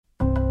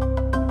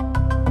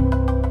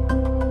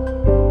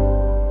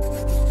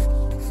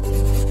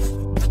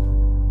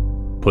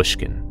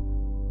Pushkin.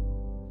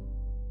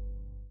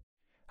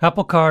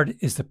 Apple Card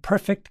is the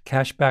perfect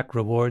cashback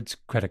rewards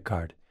credit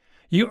card.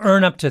 You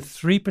earn up to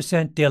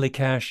 3% daily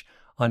cash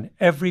on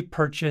every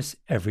purchase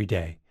every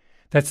day.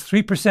 That's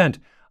 3%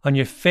 on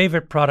your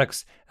favorite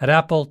products at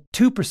Apple,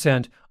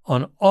 2%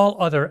 on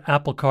all other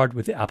Apple Card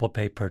with Apple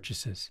Pay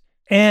purchases,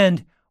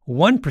 and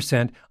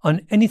 1%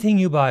 on anything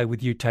you buy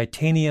with your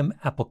titanium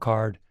Apple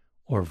Card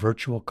or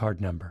virtual card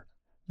number.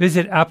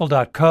 Visit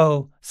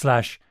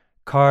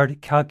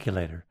apple.co/card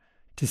calculator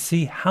to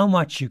see how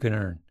much you can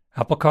earn.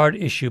 Apple Card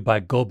issued by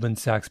Goldman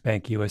Sachs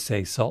Bank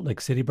USA Salt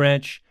Lake City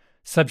branch,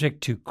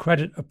 subject to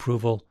credit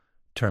approval.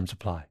 Terms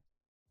apply.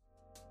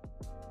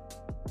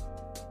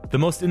 The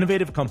most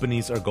innovative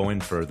companies are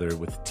going further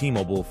with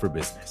T-Mobile for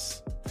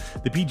Business.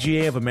 The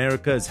PGA of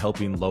America is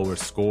helping lower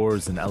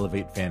scores and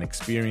elevate fan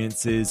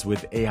experiences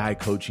with AI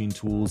coaching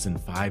tools and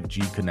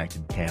 5G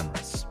connected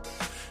cameras.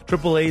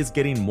 AAA is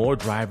getting more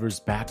drivers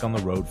back on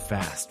the road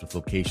fast with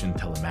location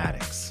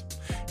telematics.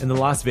 And the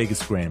Las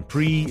Vegas Grand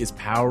Prix is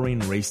powering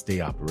race day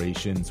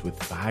operations with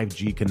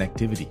 5G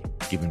connectivity,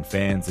 giving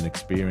fans an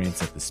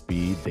experience at the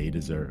speed they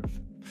deserve.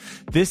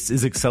 This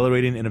is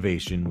accelerating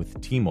innovation with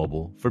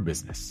T-Mobile for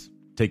Business.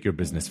 Take your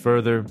business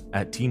further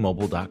at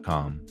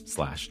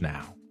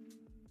T-Mobile.com/now.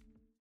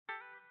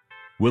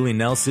 Willie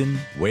Nelson,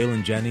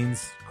 Waylon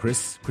Jennings,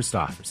 Chris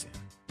Christopherson.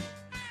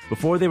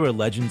 Before they were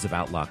legends of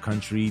outlaw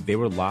country, they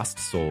were lost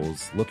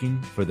souls looking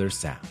for their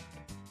sound.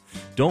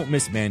 Don't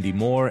miss Mandy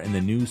Moore and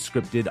the new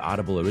scripted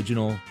Audible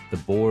original, The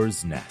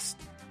Boar's Nest,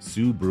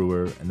 Sue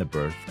Brewer and the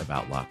Birth of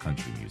Outlaw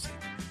Country Music.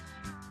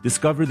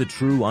 Discover the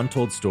true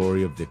untold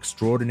story of the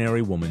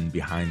extraordinary woman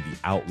behind the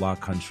outlaw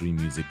country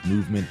music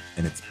movement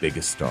and its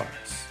biggest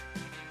stars.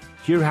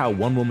 Hear how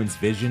one woman's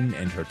vision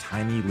and her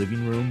tiny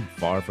living room,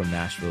 far from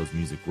Nashville's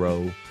Music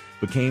Row,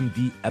 became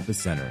the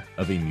epicenter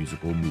of a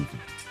musical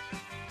movement.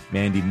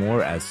 Mandy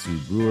Moore as Sue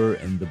Brewer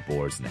in The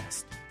Boar's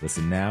Nest.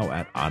 Listen now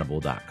at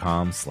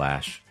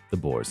audible.com/The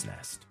Boar's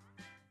Nest.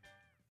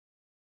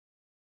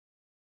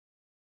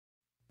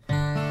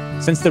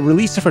 Since the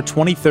release of her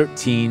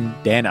 2013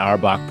 Dan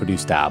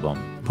Auerbach-produced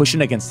album,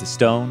 Pushin' Against the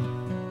Stone,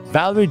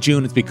 Valerie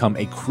June has become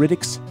a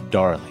critic's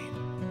darling.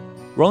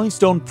 Rolling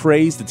Stone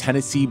praised the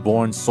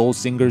Tennessee-born soul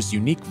singer's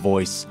unique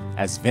voice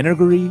as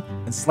vinegary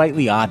and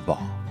slightly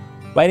oddball,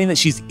 writing that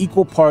she's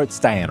equal parts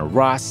Diana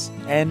Ross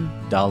and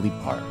Dolly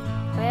Parton.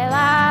 Well,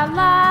 I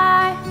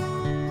lie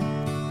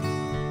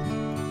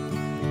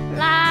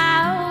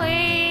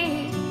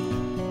awake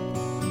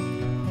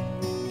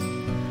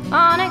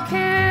on a cool,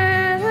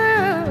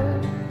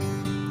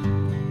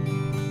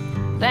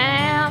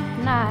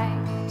 damp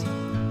night.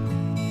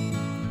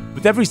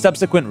 With every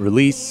subsequent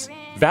release,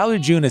 Valerie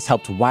June has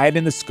helped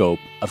widen the scope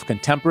of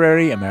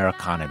contemporary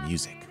Americana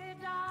music.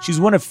 She's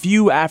one of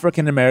few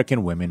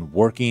African-American women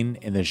working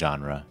in the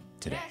genre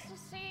today.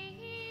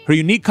 Her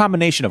unique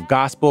combination of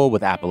gospel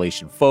with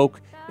Appalachian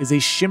folk is a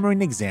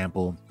shimmering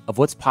example of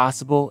what's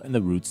possible in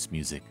the roots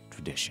music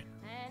tradition.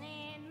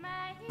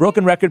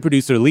 Broken Record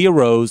producer Leah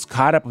Rose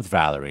caught up with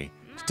Valerie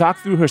to talk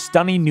through her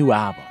stunning new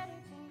album.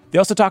 They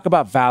also talk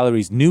about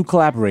Valerie's new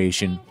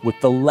collaboration with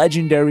the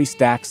legendary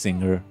Stax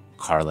singer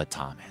Carla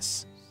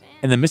Thomas,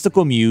 and the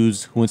mystical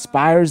muse who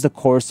inspires the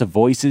chorus of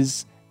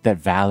voices that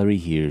Valerie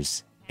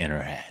hears in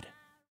her head.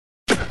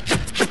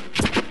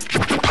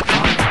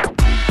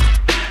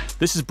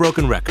 This is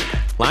Broken Record,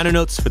 liner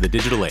notes for the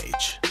digital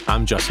age.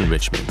 I'm Justin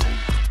Richmond.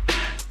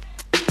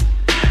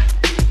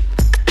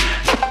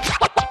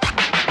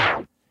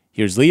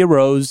 Here's Leah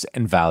Rose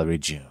and Valerie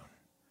June.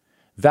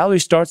 Valerie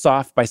starts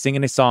off by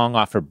singing a song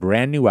off her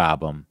brand new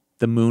album,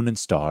 The Moon and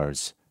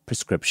Stars,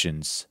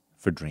 Prescriptions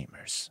for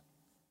Dreamers.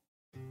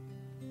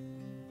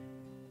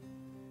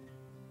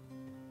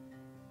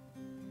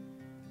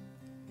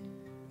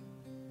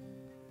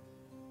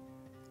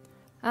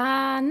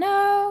 I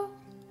know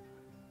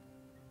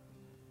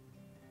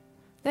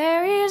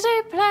there is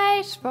a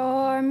place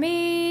for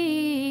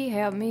me.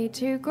 Help me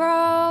to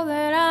grow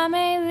that I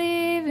may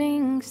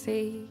living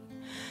see.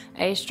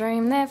 A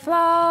stream that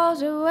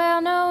flows a well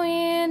no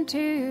end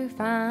to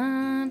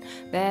find,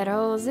 that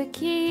holds the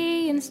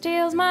key and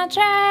steals my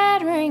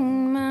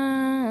chattering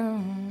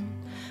mind.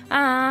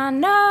 I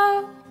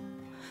know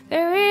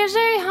there is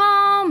a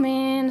home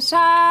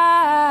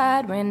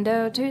inside,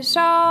 window to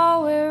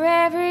soul where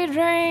every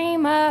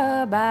dream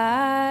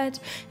abides.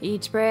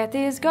 Each breath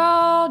is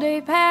gold,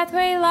 a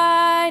pathway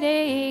light,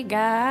 a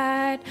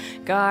guide.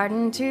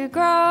 Garden to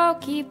grow,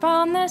 keep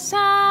on the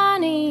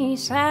sunny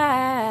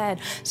side.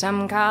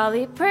 Some call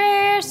it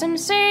prayer, some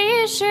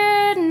say it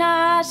should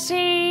not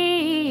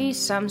cease.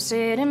 Some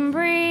sit and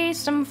breathe,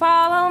 some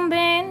fall on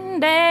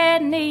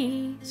bended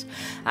knees.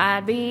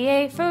 I'd be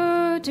a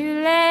fool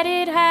to let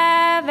it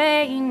have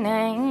a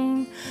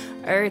name.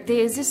 Earth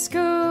is a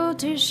school,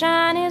 to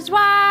shine is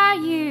why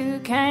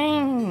you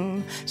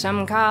came.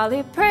 Some call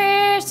it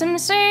prayer, some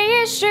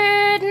say it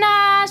should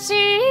not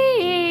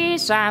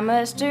cease. I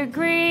must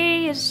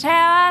agree, it's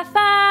how I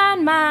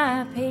find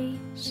my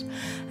peace.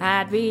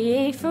 I'd be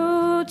a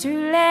fool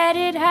to let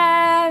it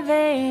have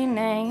a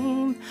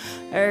name.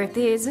 Earth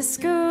is a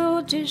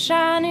school, to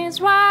shine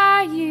is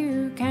why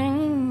you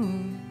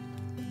came.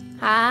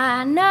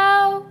 I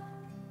know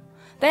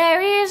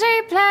there is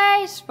a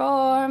place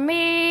for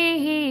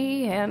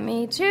me. Help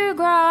me to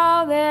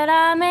grow that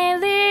I may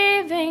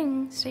live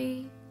and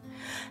see.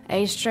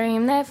 A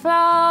stream that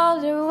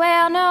flows a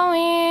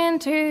well-known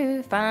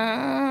to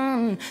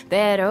find,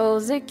 that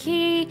holds the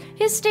key,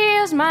 it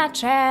steals my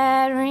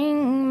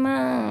chattering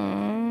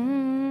mind.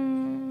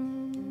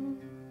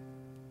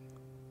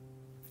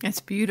 That's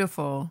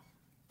beautiful.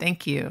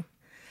 Thank you.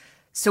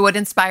 So what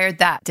inspired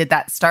that? Did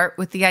that start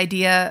with the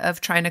idea of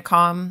trying to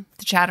calm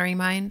the chattering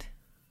mind?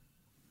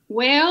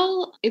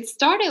 Well, it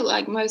started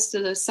like most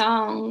of the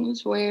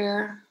songs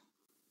where,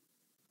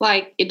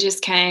 like, it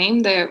just came.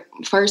 The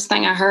first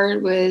thing I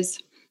heard was,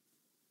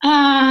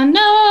 I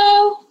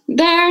know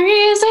there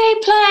is a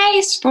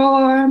place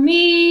for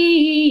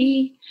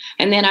me.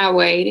 And then I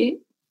waited.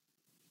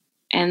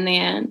 And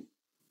then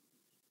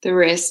the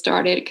rest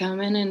started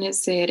coming, and it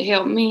said,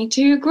 help me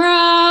to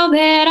grow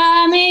that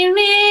I may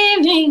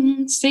live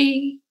and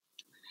see.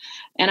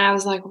 And I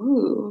was like,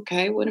 ooh,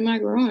 okay, what am I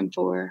growing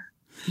for?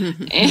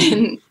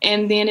 and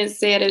then it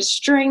said, a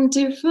stream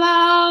to flow,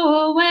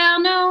 a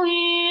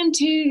well-known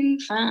to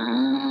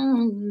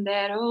find,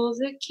 that holds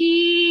the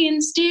key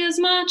and steals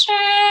my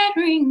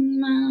chattering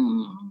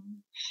mind.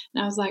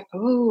 And I was like,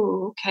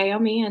 oh, okay,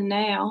 I'm in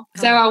now.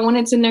 So I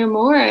wanted to know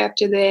more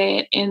after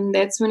that. And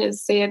that's when it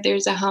said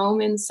there's a home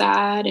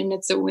inside, and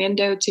it's a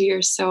window to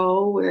your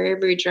soul where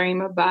every dream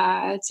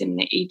abides,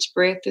 and each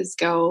breath is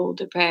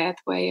gold, a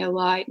pathway, a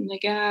light, and a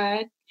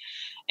guide.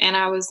 And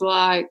I was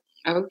like,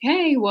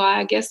 okay, well,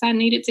 I guess I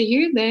needed to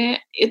hear that.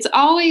 It's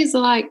always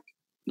like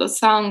the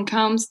song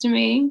comes to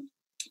me,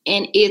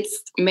 and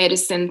it's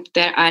medicine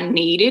that I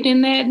needed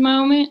in that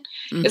moment.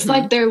 Mm-hmm. It's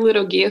like they're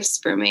little gifts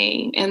for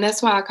me. And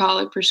that's why I call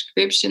it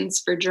prescriptions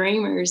for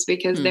dreamers,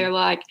 because they're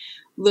like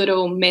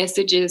little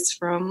messages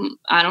from,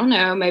 I don't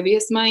know, maybe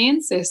it's my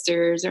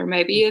ancestors, or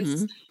maybe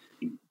it's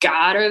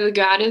God or the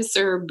goddess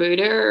or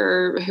Buddha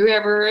or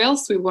whoever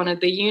else we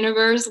wanted, the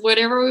universe,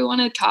 whatever we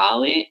want to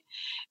call it,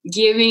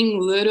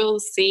 giving little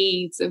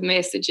seeds of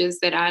messages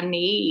that I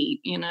need,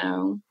 you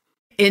know.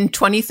 In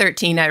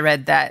 2013, I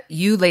read that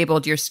you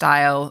labeled your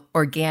style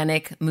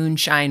organic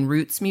moonshine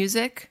roots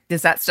music.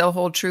 Does that still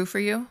hold true for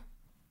you?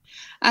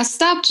 I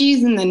stopped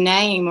using the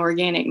name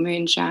organic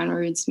moonshine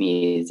roots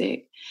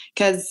music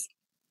because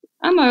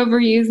I'm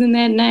overusing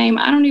that name.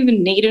 I don't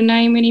even need a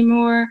name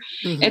anymore.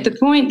 Mm-hmm. At the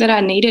point that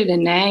I needed a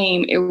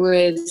name,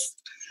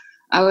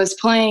 I was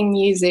playing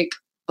music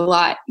a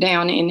lot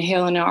down in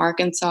Helena,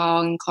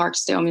 Arkansas, and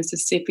Clarksdale,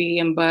 Mississippi,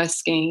 and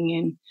busking,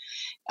 and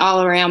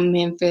all around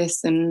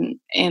Memphis and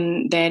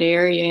that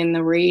area in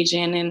the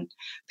region. And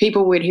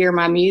people would hear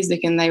my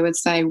music and they would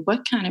say,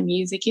 what kind of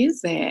music is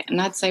that? And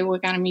I'd say,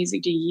 what kind of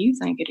music do you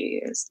think it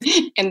is?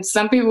 And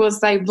some people would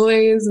say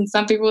blues, and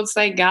some people would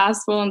say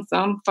gospel, and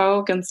some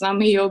folk, and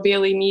some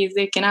hillbilly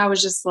music. And I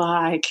was just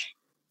like,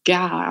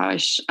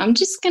 gosh, I'm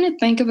just going to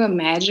think of a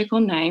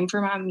magical name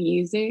for my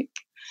music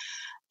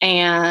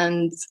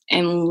and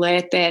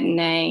let that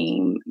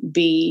name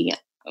be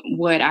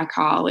what I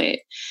call it,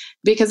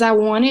 because I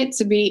want it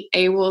to be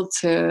able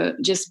to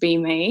just be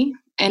me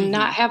and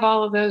not have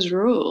all of those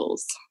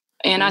rules.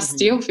 And I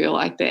still feel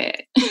like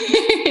that.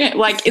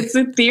 Like, it's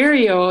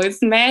ethereal,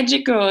 it's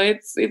magical,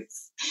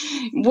 it's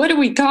what do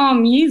we call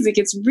music?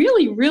 It's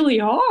really, really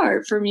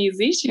hard for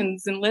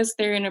musicians unless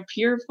they're in a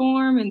pure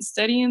form and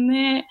studying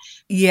that.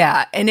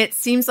 Yeah, and it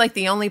seems like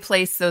the only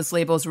place those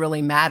labels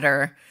really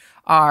matter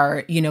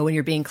are, you know, when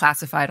you're being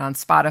classified on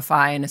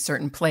Spotify in a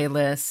certain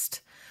playlist,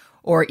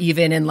 or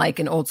even in like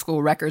an old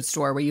school record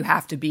store where you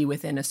have to be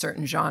within a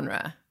certain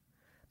genre.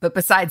 But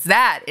besides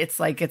that, it's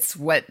like, it's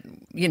what,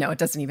 you know, it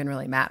doesn't even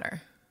really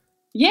matter.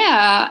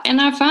 Yeah.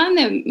 And I find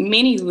that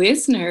many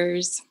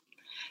listeners,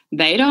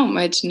 they don't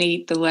much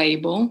need the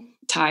label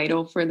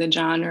title for the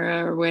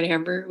genre or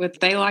whatever.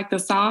 If they like the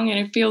song and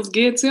it feels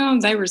good to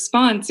them, they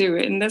respond to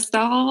it. And that's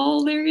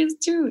all there is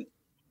to it.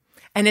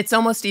 And it's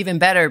almost even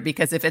better,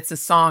 because if it's a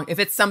song, if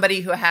it's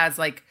somebody who has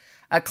like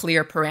a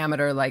clear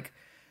parameter, like,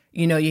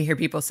 you know, you hear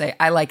people say,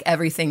 I like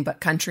everything but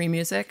country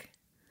music.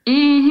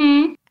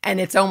 Mm-hmm. And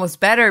it's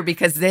almost better,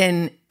 because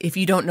then if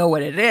you don't know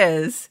what it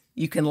is,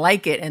 you can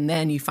like it, and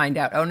then you find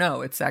out, oh no,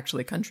 it's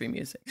actually country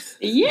music.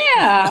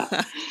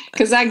 Yeah,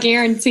 because I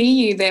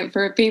guarantee you that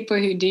for people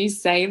who do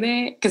say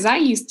that, because I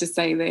used to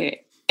say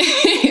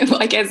that,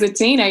 like as a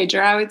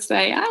teenager, I would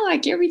say, I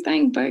like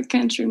everything but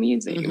country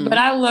music. Mm-hmm. But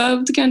I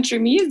loved country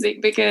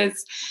music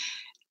because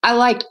I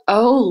liked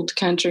old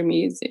country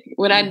music.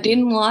 What I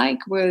didn't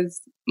like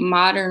was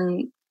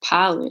modern,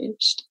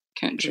 polished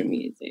country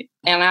music.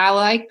 And I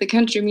like the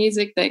country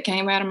music that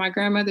came out of my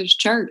grandmother's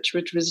church,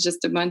 which was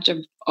just a bunch of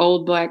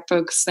old Black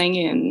folks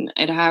singing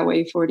at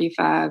Highway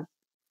 45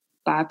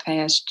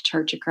 bypassed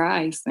Church of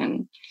Christ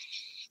and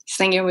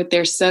singing with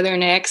their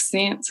Southern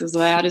accents as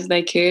loud as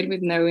they could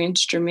with no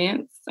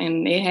instruments.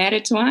 And it had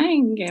a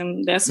twang,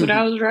 and that's what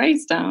I was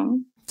raised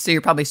on. So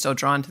you're probably still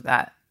drawn to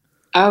that.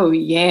 Oh,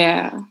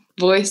 yeah.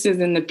 voices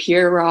in the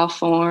pure raw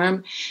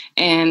form,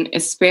 and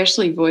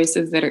especially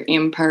voices that are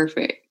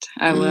imperfect.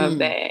 I love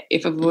that.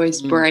 If a voice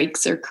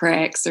breaks or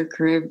cracks or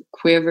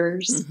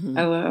quivers,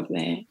 I love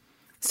that.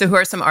 So who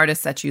are some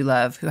artists that you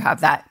love who have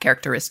that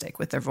characteristic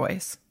with their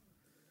voice?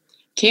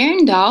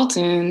 Karen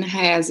Dalton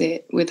has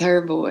it with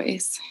her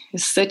voice.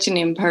 It's such an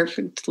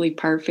imperfectly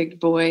perfect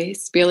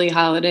voice. Billie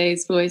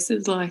Holiday's voice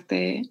is like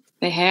that.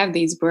 They have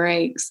these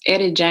breaks.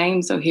 Etta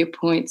James will hit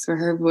points where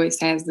her voice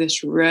has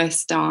this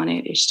rust on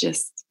it. It's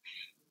just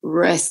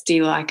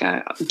rusty like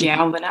a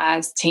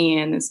galvanized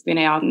tin that's been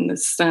out in the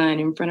sun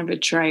in front of a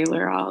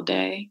trailer all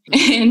day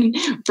and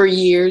for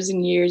years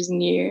and years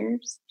and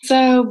years.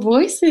 So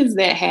voices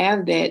that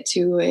have that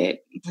to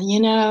it, you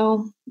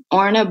know,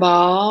 Orna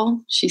Ball,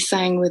 she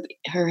sang with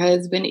her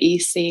husband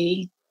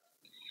EC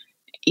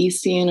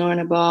and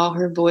Orna Ball.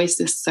 Her voice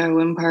is so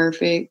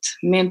imperfect.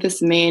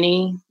 Memphis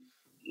Minnie,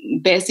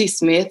 Bessie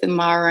Smith and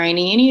Ma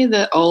Rainey, any of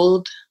the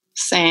old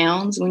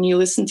sounds, when you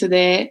listen to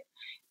that,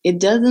 it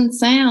doesn't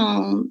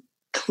sound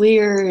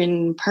clear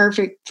and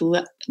perfect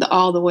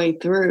all the way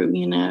through.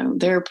 You know,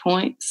 there are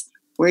points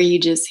where you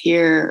just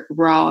hear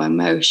raw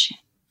emotion.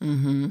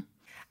 Mm-hmm.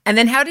 And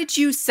then how did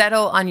you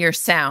settle on your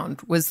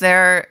sound? Was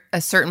there a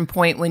certain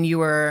point when you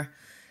were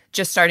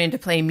just starting to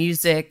play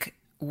music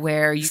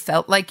where you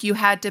felt like you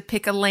had to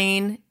pick a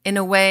lane in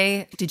a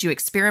way? Did you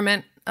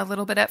experiment a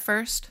little bit at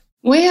first?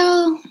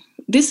 Well,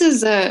 this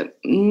is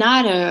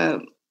not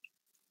a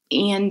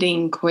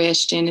ending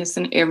question. It's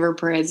an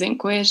ever-present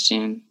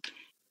question.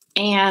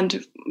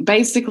 And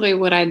basically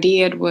what I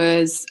did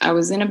was I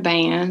was in a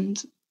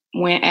band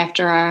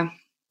after I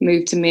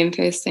moved to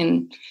Memphis,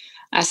 and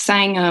I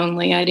sang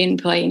only. I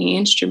didn't play any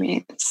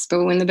instruments.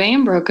 But when the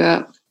band broke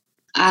up,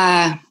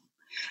 I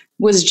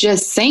was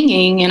just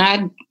singing, and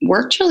I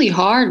worked really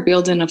hard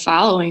building a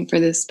following for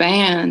this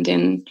band.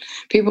 And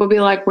people would be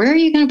like, where are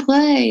you going to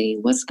play?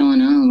 What's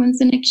going on? When's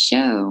the next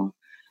show?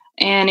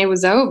 And it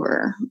was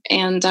over.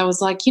 And I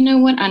was like, you know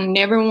what? I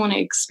never want to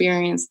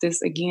experience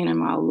this again in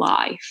my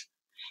life.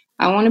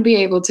 I want to be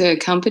able to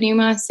accompany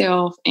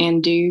myself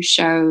and do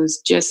shows,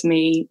 just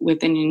me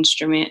with an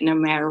instrument, no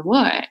matter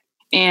what.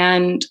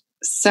 And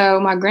so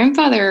my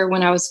grandfather,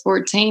 when I was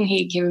 14,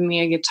 he'd given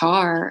me a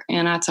guitar,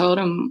 and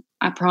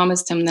I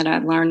promised him that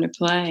I'd learn to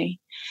play,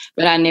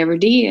 but I never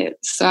did.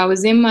 So I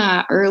was in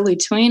my early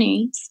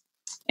 20s.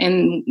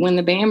 And when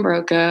the band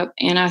broke up,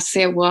 and I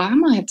said, well,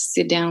 I'm going to have to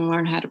sit down and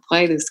learn how to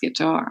play this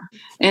guitar.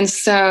 And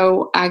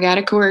so I got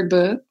a chord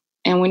book.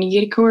 And when you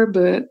get a chord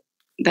book,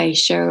 they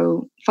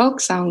show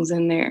folk songs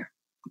in there.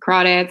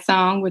 Crawdad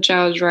Song, which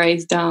I was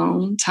raised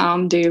on,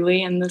 Tom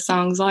Dooley, and the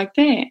songs like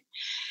that.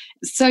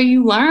 So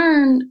you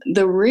learn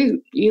the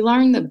root. You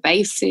learn the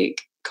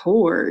basic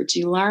chords.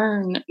 You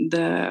learn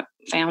the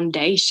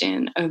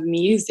foundation of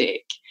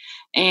music.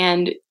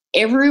 And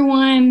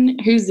everyone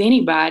who's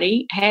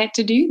anybody had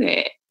to do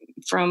that,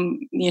 from,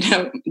 you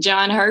know,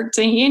 John Hurt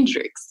to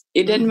Hendrix.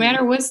 It doesn't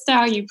matter what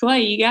style you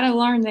play, you got to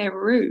learn that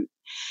root.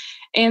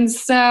 And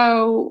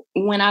so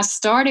when I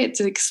started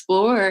to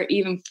explore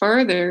even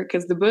further,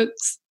 because the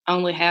books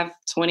only have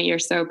 20 or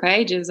so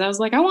pages, I was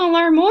like, I want to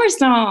learn more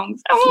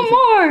songs. I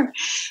want more.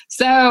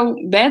 So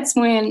that's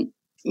when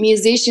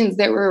musicians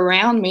that were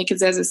around me,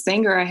 because as a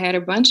singer, I had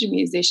a bunch of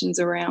musicians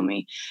around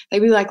me. They'd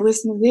be like,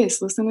 listen to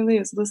this, listen to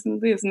this, listen to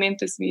this,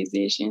 Memphis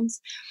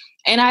musicians.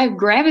 And I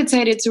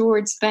gravitated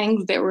towards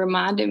things that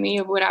reminded me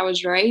of what I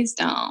was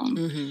raised on.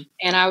 Mm-hmm.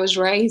 And I was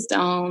raised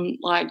on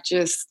like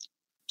just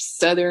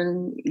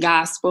Southern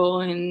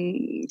gospel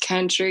and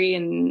country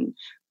and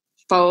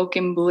folk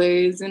and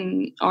blues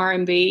and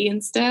R&B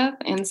and stuff.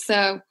 And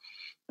so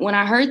when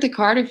I heard the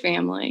Carter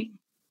Family,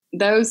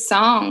 those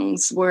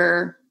songs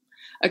were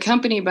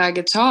accompanied by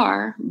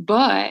guitar,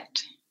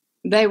 but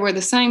they were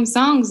the same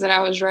songs that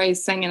I was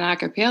raised singing a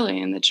cappella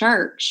in the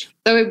church.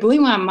 So it blew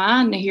my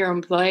mind to hear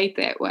them played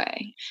that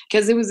way,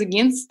 because it was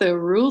against the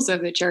rules of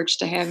the church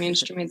to have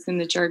instruments in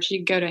the church.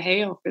 You'd go to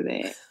hell for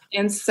that.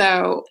 And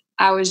so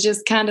I was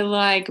just kind of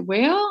like,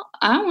 well,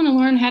 I want to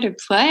learn how to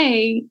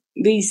play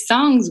these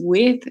songs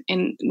with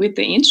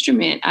the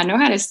instrument. I know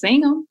how to sing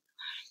them.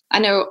 I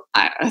know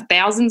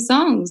 1,000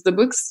 songs. The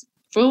book's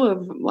full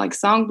of like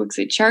songbooks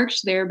at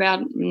church. There are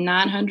about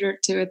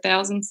 900 to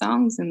 1,000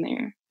 songs in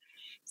there.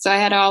 So I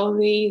had all of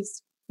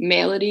these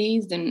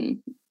melodies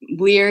and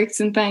lyrics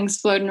and things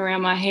floating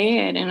around my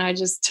head, and I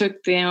just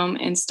took them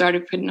and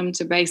started putting them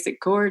to basic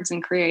chords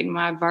and creating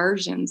my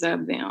versions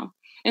of them.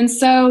 And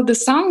so the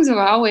songs have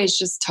always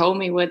just told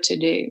me what to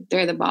do.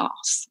 They're the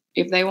boss.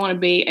 If they want to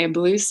be a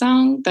blues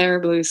song, they're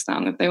a blues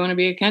song. If they want to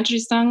be a country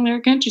song, they're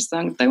a country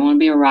song. If they want to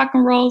be a rock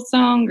and roll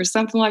song or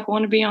something like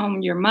Want to Be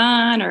on Your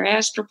Mind or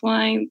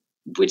Astroplane,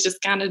 which is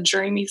kind of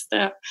dreamy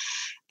stuff,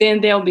 then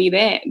they'll be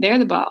that. They're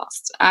the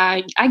boss.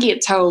 I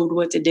get told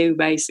what to do,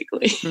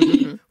 basically.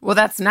 Mm-hmm. Well,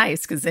 that's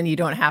nice, because then you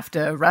don't have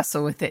to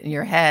wrestle with it in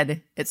your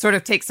head. It sort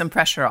of takes some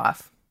pressure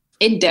off.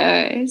 It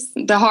does.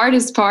 The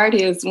hardest part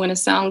is when a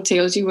song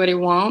tells you what it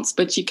wants,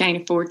 but you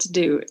can't afford to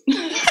do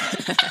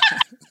it.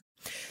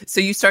 So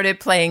you started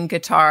playing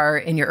guitar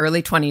in your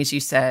early 20s, you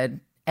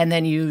said, And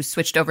then you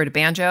switched over to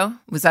banjo.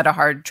 Was that a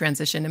hard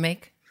transition to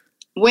make?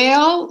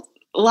 Well,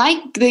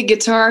 like the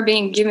guitar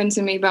being given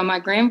to me by my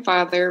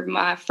grandfather,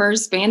 my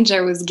first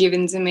banjo was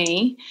given to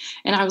me.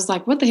 And I was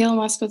like, what the hell am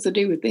I supposed to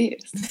do with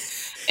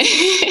this?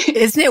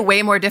 Isn't it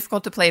way more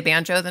difficult to play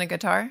banjo than a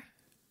guitar?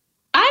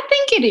 I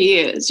think it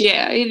is.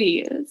 Yeah, it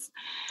is.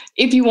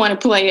 If you want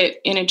to play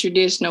it in a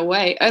traditional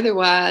way.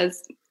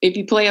 Otherwise, if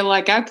you play it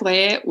like I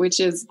play it, which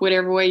is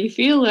whatever way you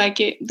feel like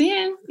it,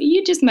 then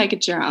you just make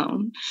it your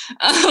own.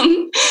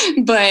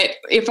 But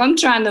if I'm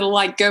trying to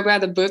like go by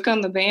the book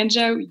on the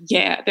banjo,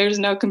 yeah, there's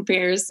no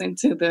comparison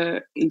to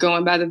the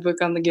going by the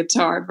book on the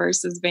guitar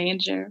versus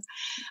banjo.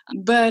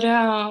 But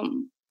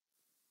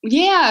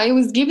yeah, it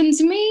was given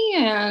to me,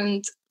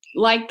 and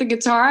like the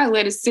guitar, I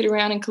let it sit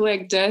around and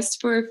collect dust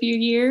for a few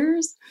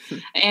years.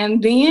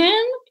 And then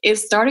it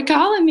started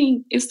calling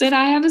me. It said,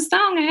 I have a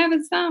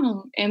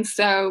song. And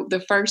so the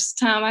first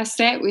time I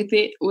sat with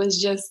it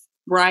was just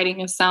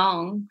writing a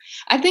song.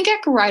 I think I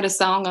could write a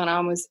song on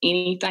almost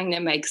anything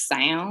that makes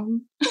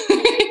sound.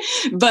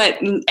 But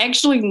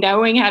actually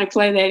knowing how to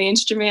play that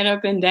instrument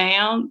up and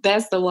down,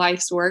 that's the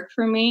life's work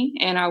for me.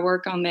 And I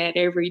work on that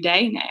every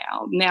day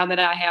now that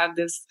I have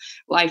this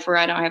life where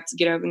I don't have to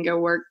get up and go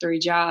work 3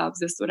 jobs.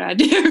 That's what I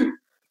do.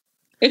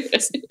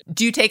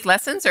 Do you take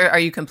lessons, or are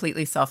you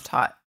completely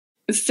self-taught?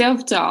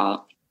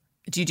 Self-taught.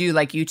 Do you do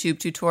like YouTube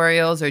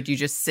tutorials, or do you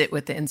just sit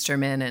with the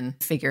instrument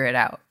and figure it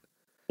out?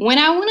 When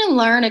I want to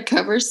learn a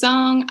cover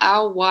song,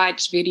 I'll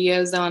watch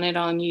videos on it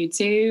on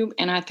YouTube.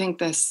 And I think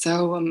that's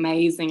so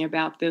amazing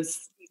about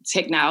this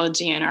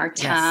technology in our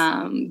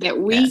time, that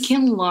we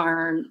can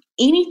learn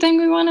anything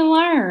we want to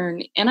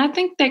learn. And I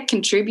think that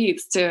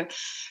contributes to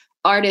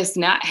artists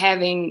not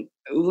having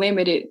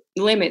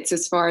limits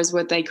as far as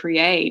what they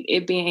create,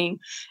 it being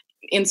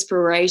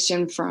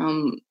inspiration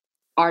from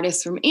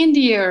artists from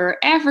India or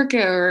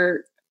Africa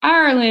or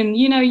Ireland.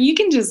 You know, you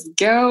can just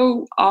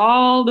go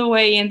all the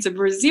way into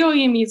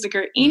Brazilian music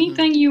or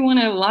anything you want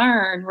to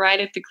learn right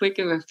at the click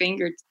of a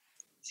fingertip,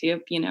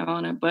 you know,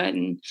 on a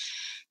button.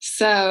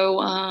 So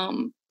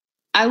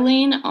I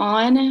lean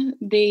on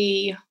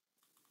the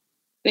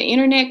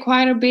internet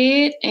quite a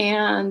bit,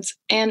 and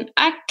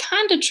I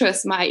kind of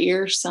trust my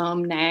ear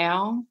some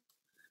now,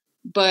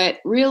 but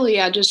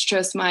really I just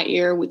trust my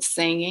ear with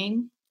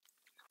singing.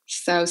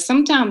 So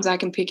sometimes I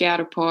can pick out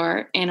a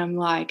part and I'm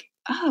like,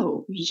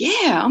 oh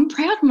yeah, I'm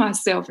proud of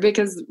myself,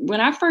 because when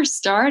I first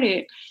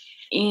started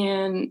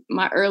in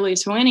my early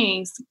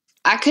 20s,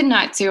 I could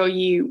not tell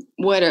you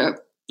what a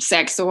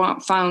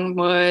saxophone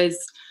was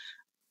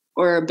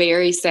or a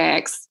bari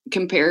sax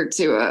compared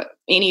to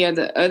any of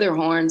the other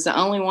horns. The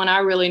only one I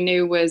really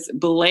knew was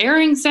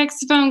blaring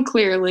saxophone,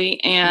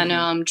 clearly,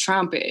 and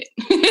trumpet.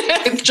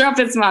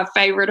 Trumpet's my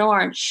favorite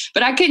horn.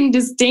 But I couldn't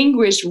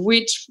distinguish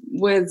which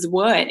was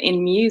what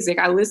in music.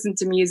 I listened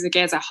to music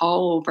as a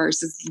whole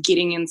versus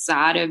getting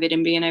inside of it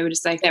and being able to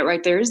say, that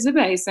right there is the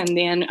bass, and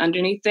then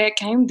underneath that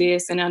came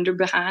this, and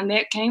behind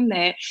that came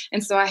that.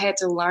 And so I had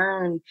to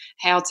learn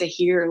how to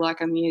hear like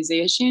a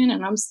musician,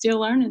 and I'm still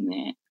learning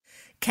that.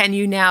 Can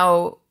you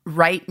now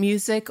write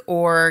music,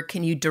 or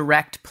can you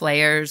direct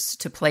players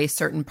to play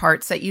certain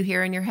parts that you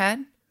hear in your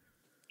head?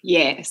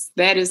 Yes,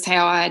 that is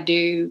how I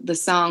do the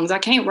songs. I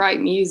can't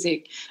write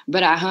music,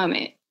 but I hum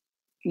it,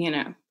 you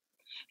know.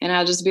 And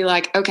I'll just be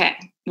like, okay,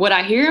 what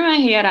I hear in my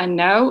head, I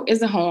know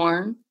is a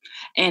horn,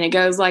 and it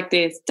goes like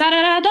this: da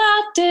da da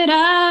da da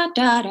da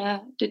da da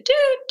do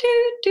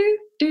do do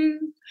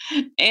do.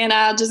 And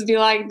I'll just be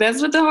like,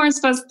 that's what the horn's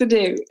supposed to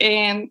do.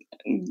 And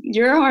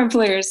you're a horn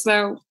player,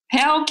 so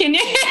how can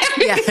you?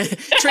 Yeah,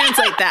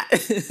 translate that.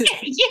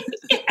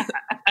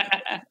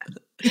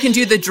 You can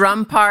do the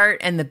drum part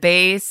and the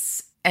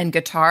bass and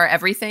guitar,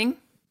 everything?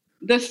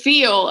 The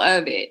feel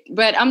of it.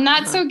 But I'm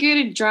not so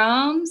good at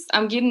drums.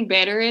 I'm getting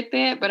better at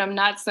that, but I'm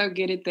not so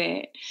good at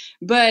that.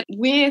 But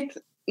with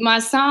my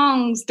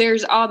songs,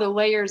 there's all the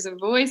layers of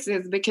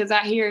voices because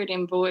I hear it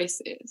in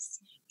voices.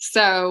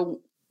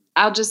 So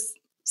I'll just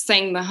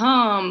sing the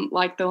hum,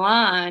 like the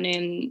line,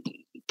 and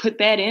put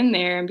that in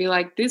there and be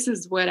like, this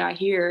is what I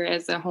hear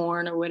as a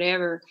horn or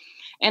whatever.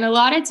 And a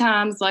lot of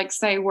times, like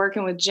say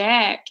working with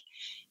Jack,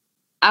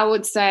 I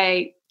would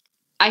say,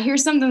 I hear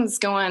something that's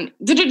going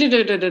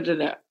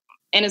da-da-da-da-da-da-da,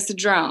 and it's a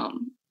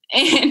drum.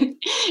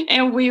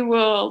 And we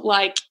will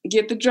like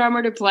get the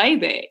drummer to play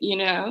that, you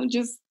know,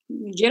 just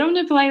get them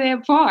to play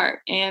that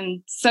part.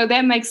 And so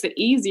that makes it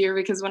easier,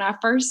 because when I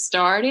first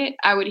started,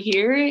 I would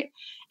hear it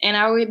and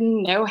I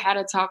wouldn't know how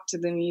to talk to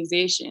the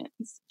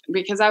musicians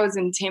because I was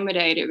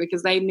intimidated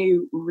because they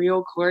knew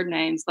real chord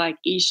names like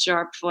E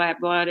sharp, flat,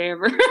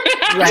 whatever.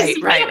 Right.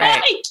 Like,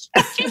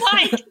 damn,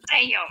 I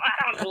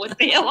don't know what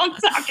the hell I'm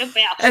talking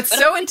about. That's but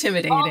so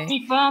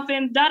intimidating.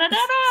 Bumping, da da da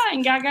da,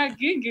 and gaga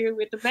goo goo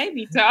with the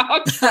baby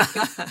talk.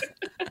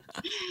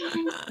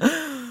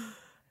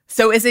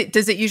 So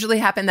does it usually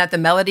happen that the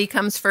melody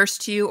comes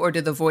first to you, or do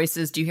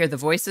you hear the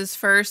voices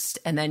first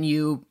and then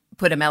you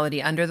put a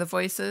melody under the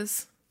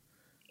voices?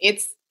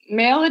 It's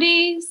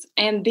melodies,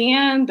 and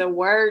then the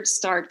words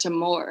start to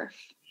morph.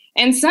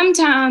 And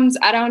sometimes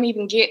I don't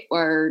even get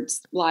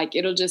words. Like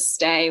it'll just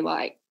stay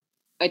like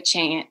a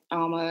chant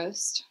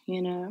almost,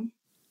 you know?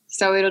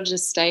 So it'll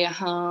just stay a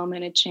hum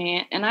and a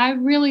chant. And I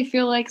really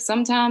feel like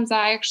sometimes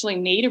I actually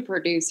need a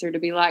producer to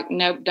be like,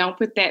 nope, don't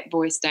put that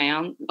voice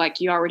down. Like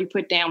you already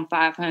put down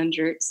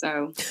 500.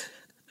 So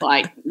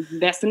like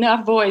that's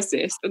enough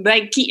voices.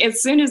 They keep,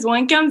 as soon as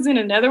one comes in,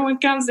 another one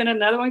comes in,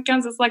 another one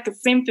comes. It's like a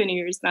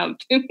symphony or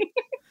something.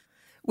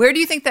 Where do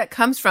you think that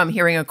comes from,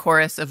 hearing a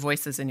chorus of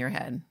voices in your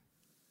head?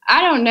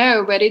 I don't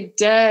know, but it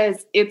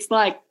does. It's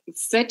like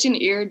such an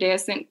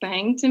iridescent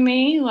thing to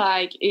me.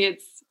 Like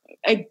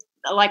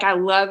like I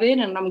love it,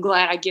 and I'm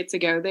glad I get to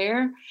go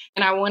there,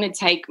 and I want to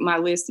take my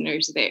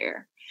listeners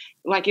there.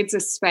 Like it's a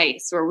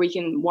space where we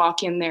can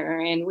walk in there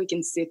and we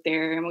can sit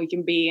there and we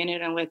can be in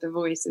it and let the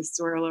voices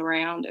swirl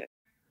around it.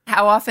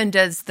 How often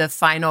does the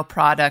final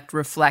product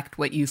reflect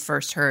what you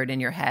first heard in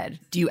your head?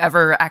 Do you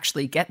ever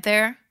actually get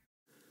there?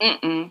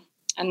 I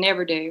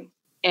never do,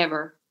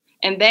 ever.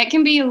 And that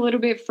can be a little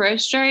bit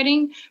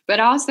frustrating, but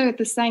also at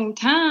the same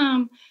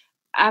time,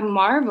 I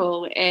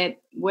marvel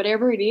at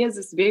whatever it is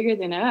that's bigger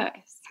than us.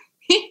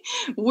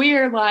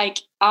 We're like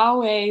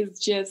always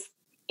just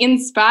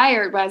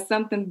inspired by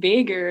something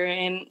bigger,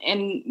 and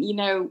you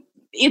know,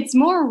 it's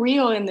more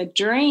real in the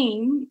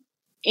dream,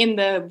 in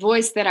the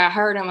voice that I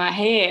heard in my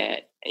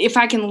head. If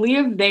I can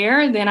live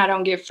there, then I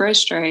don't get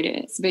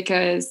frustrated,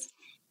 because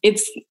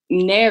it's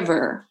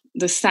never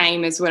the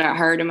same as what I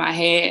heard in my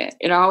head.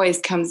 It always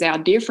comes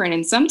out different,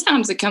 and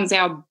sometimes it comes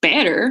out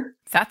better.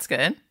 That's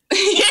good.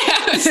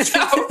 Yeah,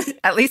 so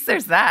at least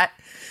there's that.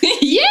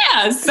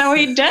 Yeah, so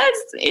it does.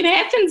 It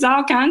happens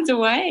all kinds of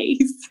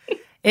ways.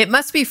 It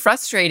must be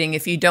frustrating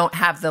if you don't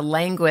have the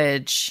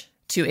language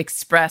to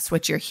express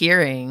what you're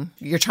hearing.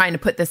 You're trying to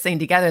put this thing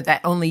together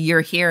that only you're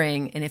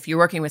hearing. And if you're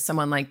working with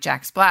someone like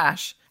Jack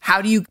Splash,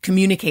 how do you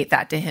communicate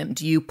that to him?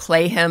 Do you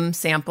play him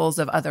samples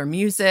of other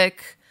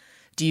music?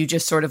 Do you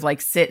just sort of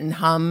like sit and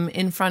hum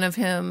in front of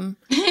him?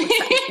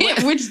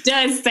 Which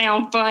does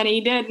sound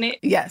funny, doesn't it?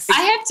 Yes.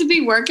 I have to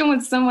be working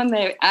with someone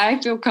that I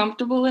feel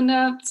comfortable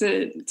enough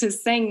to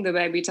sing the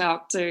baby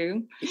talk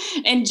to.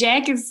 And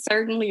Jack is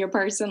certainly a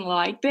person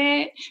like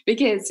that,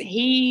 because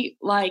he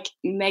like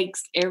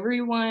makes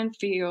everyone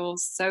feel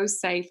so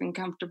safe and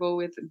comfortable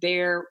with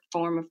their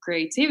form of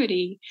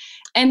creativity.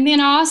 And then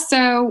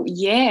also,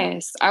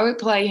 yes, I would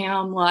play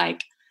him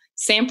like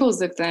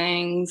samples of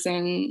things,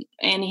 and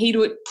he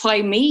would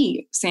play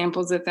me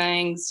samples of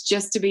things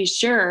just to be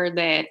sure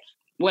that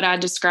what I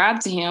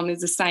described to him is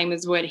the same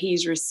as what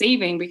he's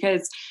receiving.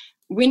 Because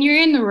when you're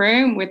in the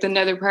room with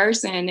another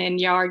person and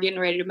y'all are getting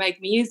ready to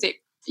make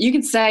music, you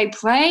could say,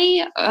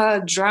 play a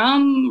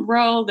drum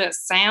roll that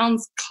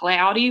sounds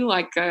cloudy,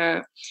 like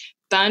a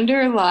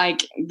thunder,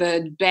 like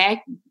the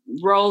back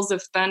rolls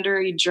of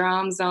thundery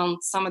drums on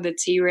some of the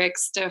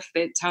T-Rex stuff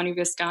that Tony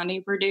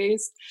Visconti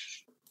produced.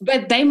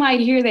 But they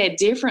might hear that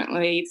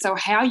differently. So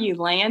how you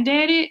land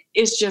at it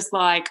is just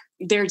like,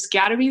 there's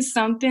got to be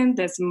something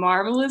that's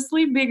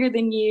marvelously bigger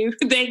than you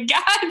that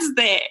guides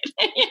that.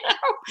 You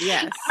know?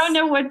 Yes. I don't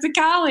know what to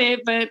call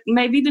it, but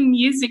maybe the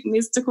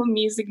mystical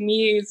music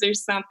muse or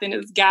something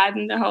is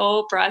guiding the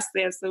whole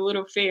process, a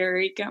little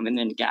fairy coming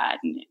and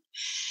guiding it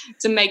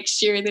to make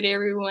sure that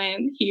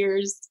everyone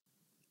hears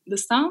the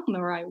song the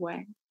right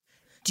way.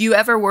 Do you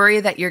ever worry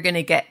that you're going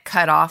to get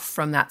cut off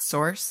from that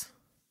source?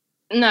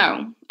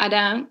 No, I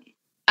don't.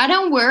 I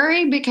don't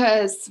worry,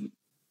 because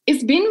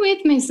it's been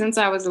with me since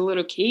I was a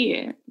little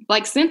kid,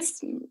 like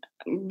since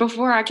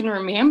before I can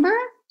remember.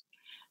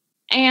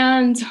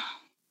 And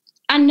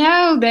I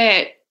know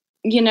that,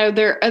 you know,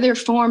 there are other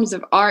forms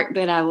of art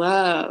that I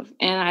love,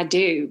 and I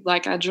do.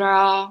 Like I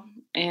draw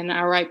and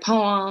I write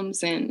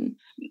poems, and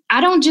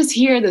I don't just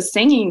hear the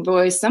singing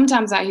voice.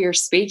 Sometimes I hear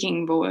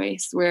speaking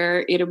voice,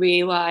 where it'll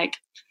be like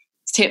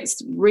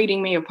tips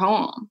reading me a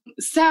poem.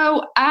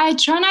 So I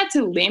try not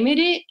to limit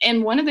it.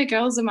 And one of the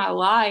goals of my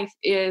life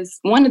is,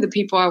 one of the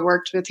people I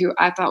worked with who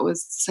I thought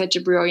was such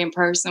a brilliant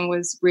person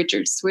was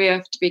Richard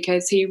Swift,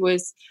 because he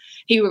would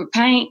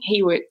paint,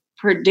 he would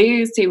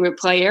produce, he would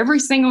play every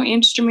single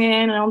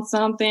instrument on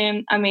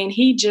something. I mean,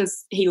 he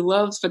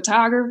loves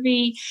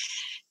photography.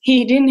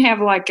 He didn't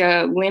have like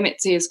a limit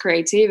to his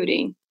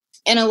creativity.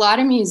 And a lot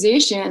of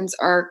musicians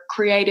are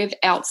creative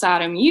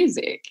outside of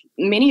music.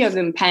 Many of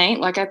them paint,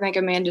 like I think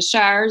Amanda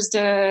Shires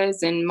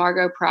does, and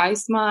Margot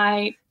Price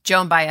might.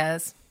 Joan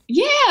Baez.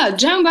 Yeah,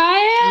 Joan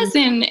Baez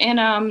and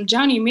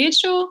Joni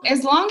Mitchell.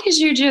 As long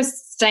as you're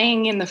just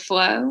staying in the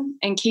flow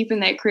and keeping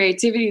that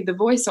creativity, the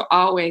voice will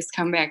always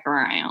come back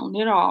around.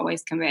 It'll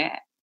always come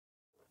back.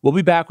 We'll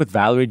be back with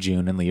Valerie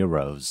June and Leah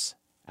Rose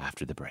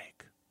after the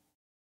break.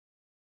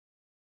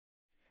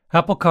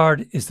 Apple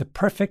Card is the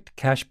perfect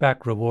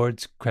cashback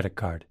rewards credit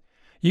card.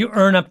 You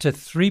earn up to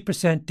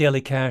 3%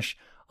 daily cash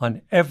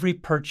on every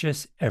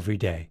purchase every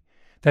day.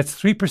 That's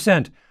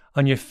 3%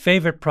 on your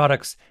favorite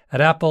products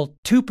at Apple,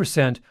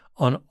 2%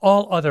 on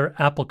all other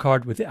Apple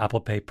Card with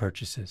Apple Pay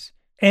purchases,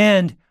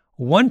 and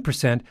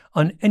 1%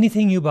 on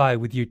anything you buy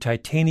with your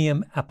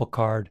titanium Apple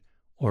Card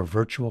or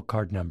virtual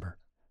card number.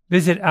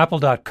 Visit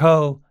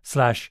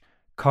apple.co/creditcard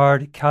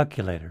Card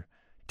Calculator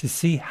to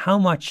see how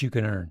much you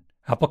can earn.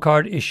 Apple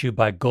Card issued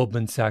by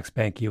Goldman Sachs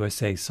Bank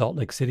USA Salt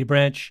Lake City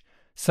branch,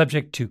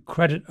 subject to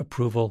credit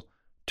approval.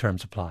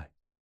 Terms apply.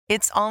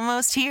 It's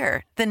almost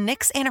here. The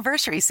Knix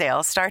anniversary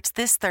sale starts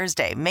this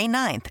Thursday, May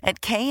 9th at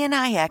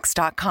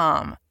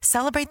knix.com.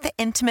 Celebrate the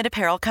intimate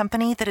apparel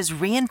company that has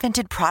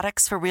reinvented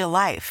products for real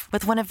life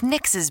with one of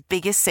Knix's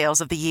biggest sales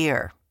of the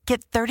year.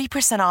 Get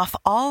 30% off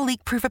all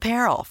leak-proof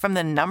apparel from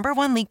the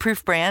 #1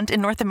 leak-proof brand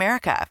in North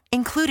America,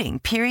 including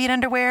period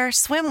underwear,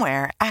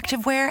 swimwear,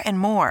 activewear, and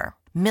more.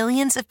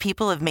 Millions of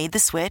people have made the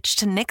switch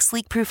to Knix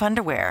leak-proof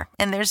underwear,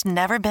 and there's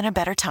never been a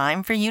better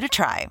time for you to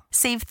try.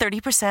 Save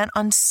 30%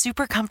 on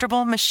super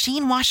comfortable,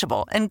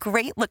 machine-washable, and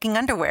great-looking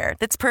underwear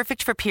that's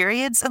perfect for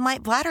periods and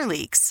light bladder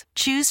leaks.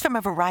 Choose from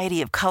a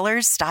variety of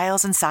colors,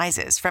 styles, and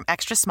sizes from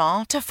extra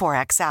small to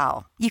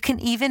 4XL. You can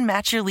even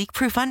match your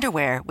leak-proof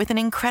underwear with an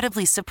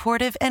incredibly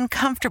supportive and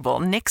comfortable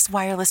Knix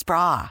wireless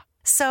bra.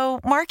 So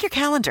mark your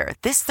calendar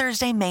this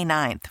Thursday, May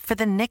 9th for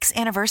the Knix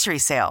anniversary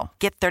sale.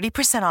 Get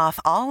 30% off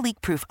all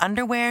leak-proof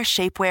underwear,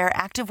 shapewear,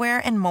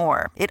 activewear, and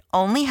more. It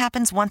only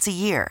happens once a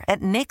year at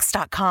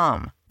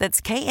knix.com.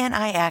 That's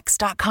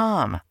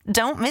knix.com.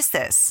 Don't miss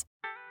this.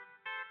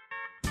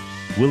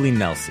 Willie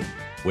Nelson,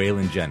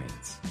 Waylon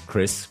Jennings,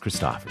 Chris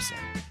Christopherson.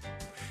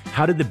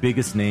 How did the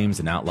biggest names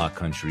in outlaw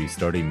country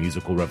start a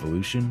musical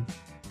revolution?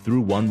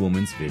 Through one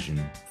woman's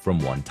vision from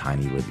one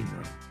tiny living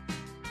room.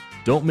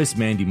 Don't miss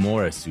Mandy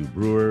Moore as Sue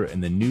Brewer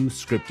in the new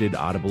scripted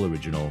Audible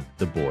original,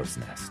 The Boar's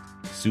Nest,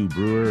 Sue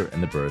Brewer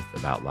and the Birth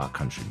of Outlaw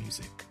Country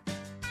Music.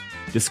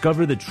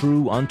 Discover the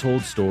true,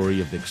 untold story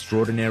of the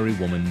extraordinary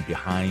woman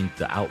behind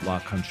the outlaw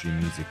country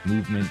music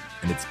movement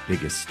and its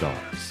biggest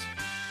stars.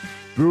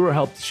 Brewer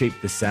helped shape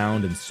the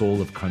sound and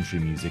soul of country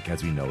music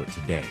as we know it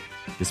today,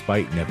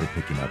 despite never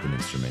picking up an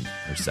instrument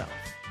herself.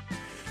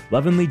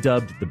 Lovingly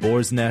dubbed The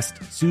Boar's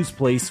Nest, Sue's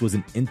place was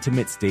an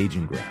intimate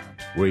staging ground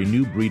where a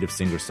new breed of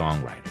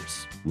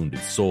singer-songwriters, wounded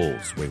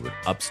souls, wayward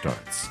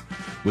upstarts,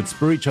 would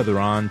spur each other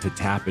on to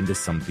tap into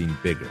something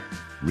bigger,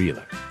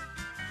 realer.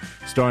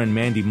 Starring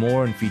Mandy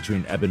Moore and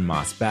featuring Eben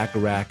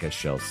Moss-Bacharach as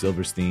Shel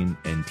Silverstein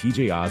and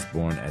TJ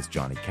Osborne as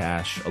Johnny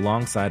Cash,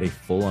 alongside a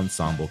full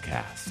ensemble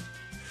cast.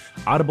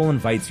 Audible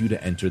invites you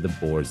to enter The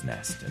Boar's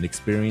Nest and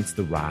experience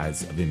the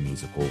rise of a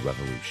musical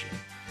revolution.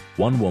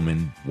 One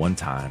woman, one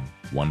time,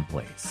 one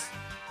place.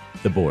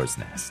 The Boar's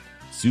Nest,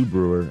 Sue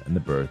Brewer and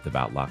the Birth of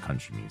Outlaw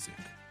Country Music.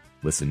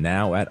 Listen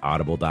now at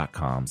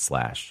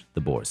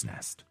audible.com/The Boar's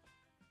Nest.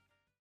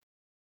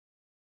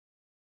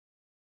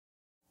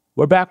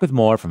 We're back with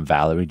more from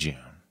Valerie June.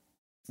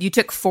 You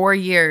took 4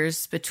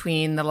 years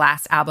between the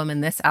last album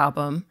and this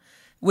album.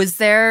 Was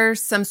there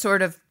some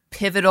sort of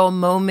pivotal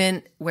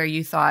moment where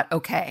you thought,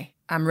 okay,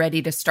 I'm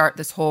ready to start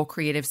this whole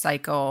creative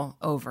cycle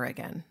over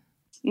again?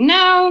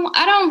 No,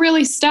 I don't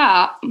really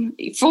stop.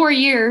 4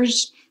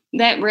 years,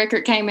 that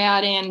record came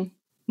out in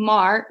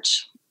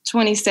March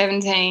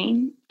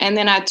 2017. And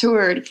then I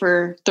toured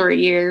for 3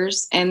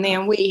 years. And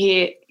then we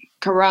hit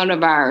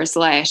coronavirus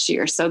last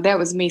year. So that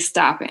was me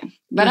stopping.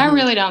 But I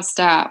really don't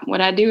stop.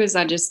 What I do is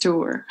I just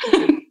tour.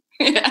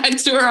 I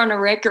tour on a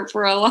record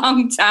for a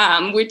long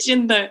time, which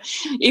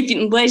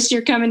unless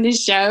you're coming to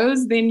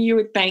shows, then you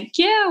would think,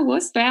 yeah,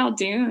 what's Val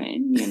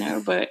doing?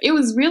 But it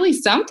was really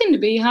something to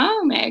be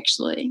home,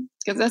 actually,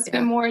 because I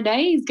spend more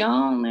days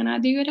gone than I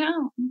do at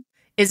home.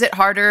 Is it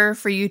harder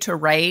for you to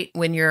write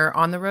when you're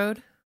on the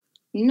road?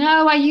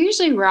 No, I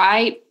usually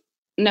write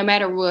no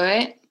matter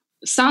what.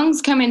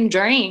 Songs come in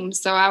dreams,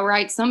 so I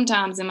write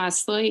sometimes in my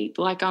sleep.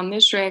 Like on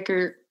this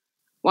record,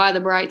 Why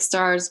the Bright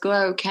Stars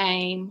Glow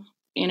came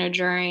in a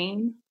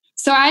dream.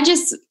 So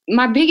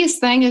my biggest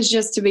thing is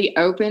just to be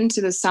open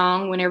to the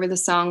song whenever the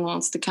song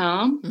wants to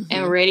come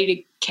and ready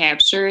to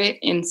capture it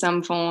in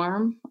some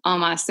form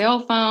on my cell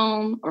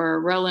phone or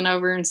rolling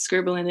over and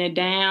scribbling it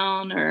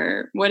down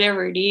or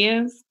whatever it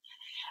is.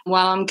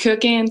 While I'm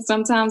cooking,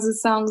 sometimes the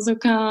songs will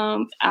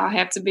come. I'll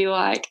have to be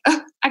like,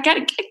 oh, I'm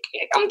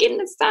getting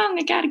the song.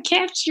 I got to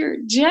capture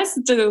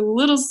just a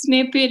little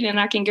snippet and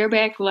I can go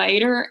back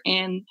later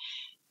and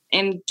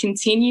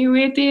continue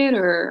with it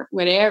or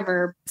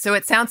whatever. So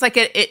it sounds like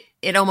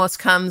it almost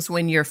comes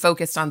when you're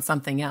focused on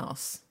something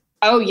else.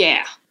 Oh,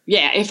 yeah.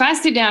 Yeah. If I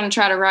sit down and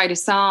try to write a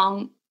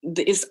song,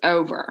 it's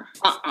over.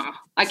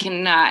 I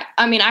cannot.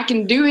 I mean, I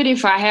can do it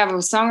if I have a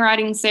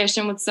songwriting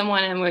session with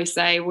someone and we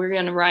say we're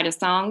going to write a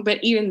song,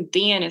 but even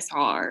then it's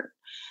hard.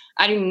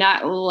 I do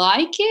not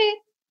like it.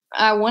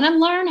 I want to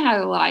learn how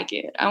to like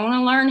it. I want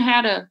to learn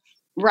how to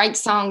write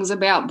songs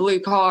about blue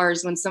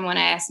cars when someone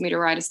asks me to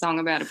write a song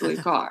about a blue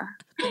car.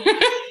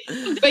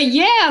 But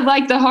yeah,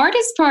 like the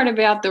hardest part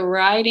about the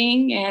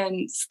writing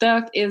and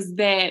stuff is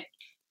that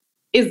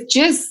it's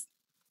just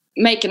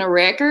making a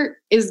record,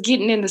 is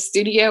getting in the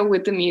studio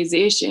with the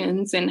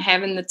musicians and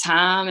having the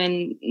time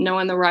and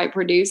knowing the right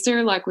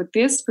producer. Like with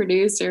this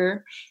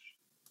producer,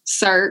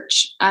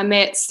 search, I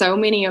met so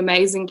many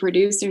amazing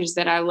producers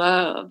that I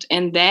loved.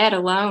 And that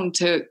alone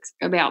took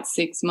about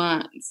 6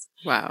 months.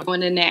 Wow. Going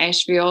to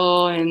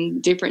Nashville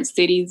and different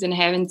cities and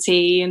having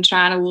tea and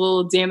trying a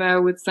little demo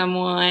with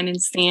someone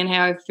and seeing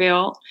how it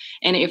felt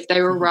and if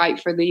they were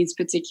right for these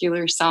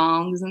particular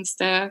songs and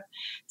stuff.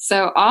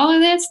 So all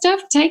of that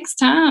stuff takes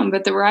time,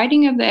 but the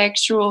writing of the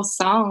actual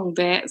song,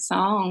 that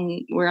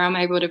song where I'm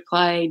able to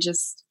play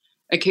just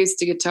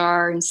acoustic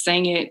guitar and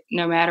sing it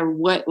no matter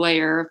what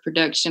layer of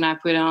production I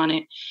put on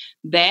it,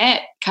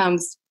 that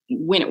comes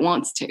when it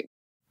wants to.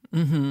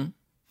 Mm-hmm.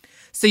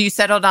 So you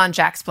settled on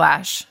Jack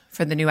Splash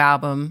for the new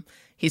album.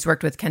 He's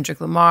worked with Kendrick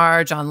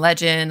Lamar, John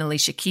Legend,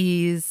 Alicia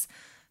Keys.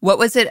 What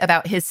was it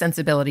about his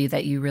sensibility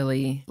that you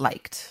really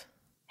liked?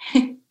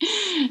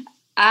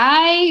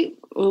 I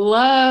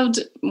loved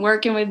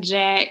working with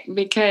Jack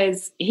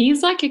because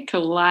he's like a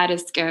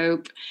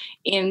kaleidoscope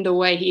in the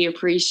way he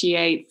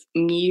appreciates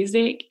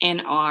music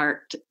and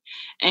art.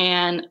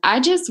 And I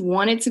just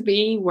wanted to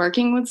be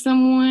working with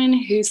someone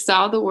who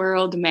saw the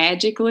world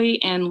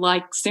magically and,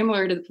 like,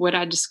 similar to what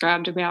I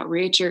described about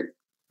Richard,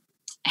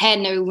 had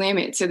no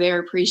limit to their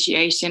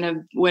appreciation of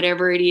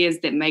whatever it is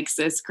that makes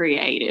us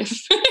creative.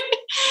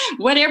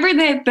 Whatever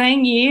that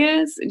thing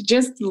is,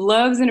 just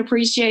loves and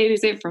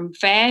appreciates it, from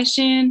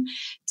fashion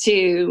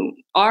to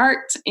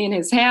art in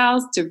his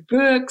house to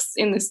books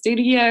in the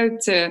studio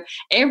to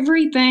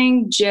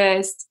everything.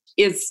 Just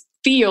is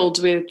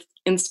filled with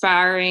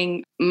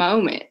inspiring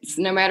moments,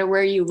 no matter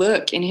where you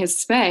look in his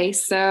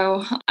space.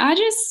 So I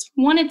just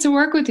wanted to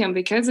work with him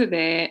because of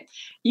that.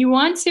 You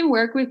want to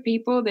work with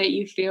people that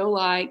you feel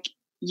like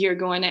you're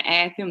going to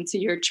add them to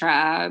your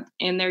tribe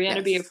and they're going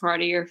to be a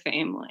part of your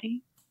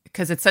family.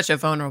 Because it's such a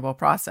vulnerable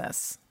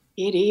process.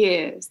 It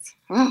is.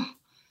 Oh,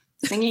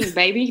 singing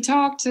baby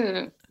talk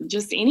to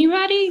just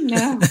anybody?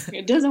 No,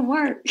 it doesn't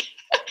work.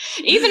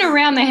 Even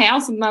around the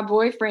house with my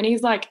boyfriend,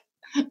 he's like,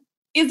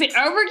 is it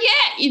over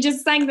yet? You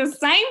just sang the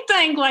same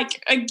thing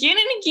like again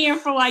and again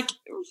for like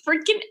a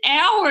freaking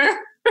hour.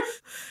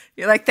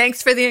 You're like,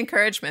 thanks for the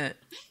encouragement.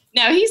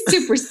 No, he's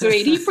super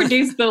sweet. He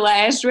produced the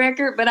last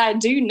record, but I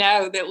do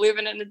know that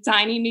living in a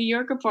tiny New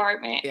York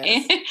apartment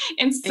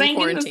and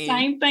singing the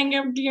same thing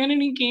again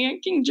and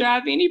again can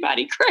drive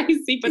anybody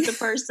crazy but the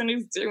person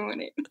who's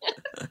doing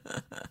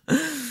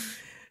it.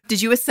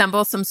 Did you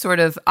assemble some sort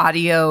of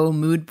audio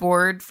mood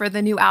board for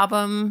the new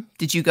album?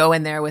 Did you go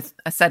in there with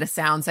a set of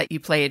sounds that you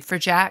played for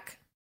Jack?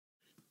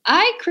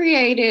 I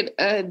created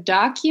a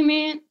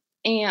document,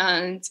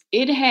 and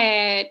it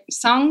had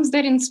songs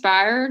that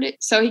inspired it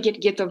so he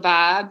could get the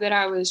vibe that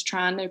I was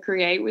trying to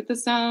create with the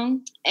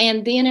song.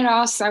 And then it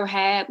also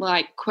had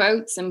like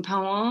quotes and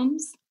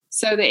poems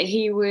so that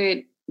he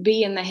would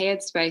be in the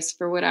headspace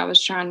for what I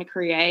was trying to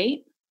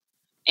create.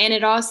 And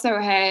it also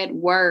had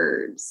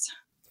words.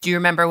 Do you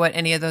remember what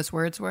any of those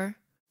words were?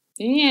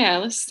 Yeah,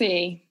 let's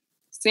see.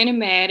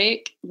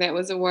 Cinematic, that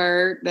was a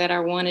word that I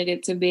wanted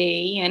it to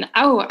be. And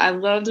I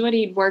loved what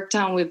he'd worked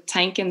on with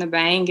Tank and the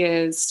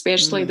Bangas,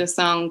 especially the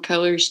song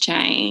Colors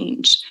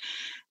Change.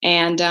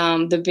 And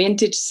the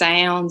vintage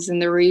sounds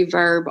and the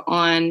reverb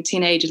on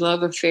Teenage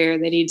Love Affair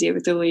that he did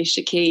with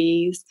Alicia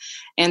Keys,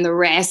 and the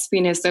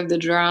raspiness of the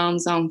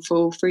drums on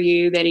Fool for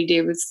You that he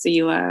did with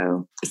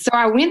CeeLo. So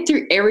I went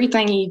through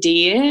everything he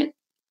did,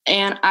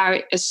 and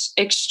I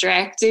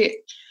extracted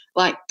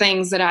like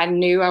things that I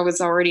knew I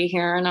was already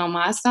hearing on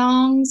my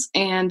songs.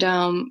 And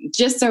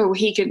just so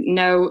he could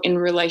know in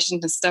relation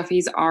to stuff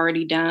he's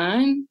already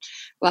done,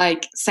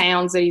 like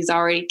sounds that he's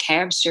already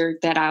captured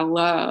that I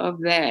love,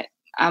 that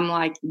I'm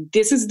like,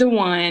 this is the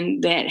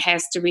one that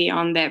has to be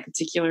on that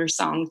particular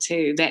song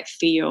too, that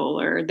feel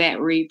or that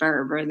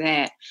reverb or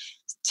that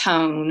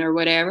tone or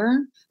whatever.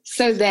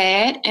 So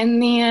that,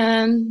 and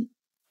then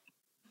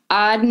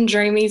odd and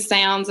dreamy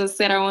sounds. I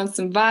said I want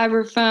some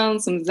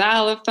vibraphones, some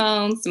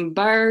xylophones, some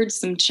birds,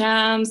 some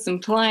chimes, some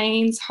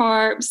planes,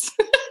 harps.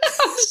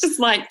 I was just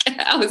like,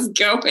 I was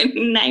going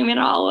and naming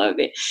all of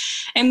it.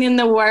 And then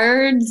the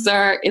words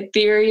are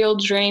ethereal,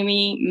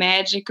 dreamy,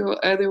 magical,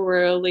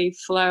 otherworldly,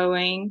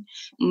 flowing,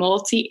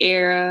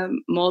 multi-era,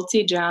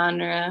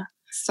 multi-genre,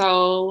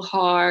 soul,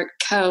 heart,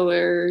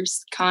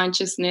 colors,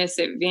 consciousness,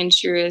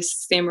 adventurous,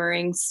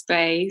 simmering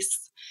space.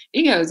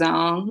 It goes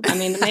on. I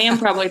mean, the man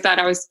probably thought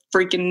I was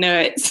freaking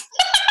nuts.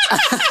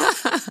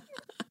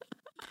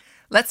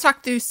 Let's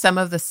talk through some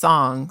of the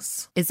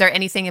songs. Is there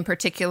anything in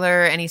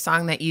particular, any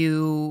song that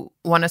you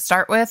want to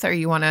start with or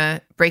you want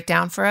to break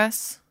down for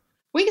us?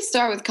 We could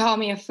start with Call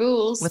Me a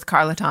Fool. With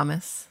Carla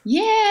Thomas.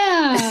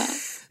 Yeah.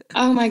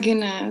 Oh, my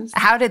goodness.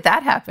 How did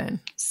that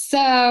happen?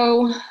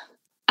 So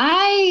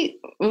I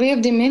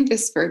lived in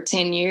Memphis for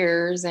 10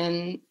 years,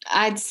 and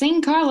I'd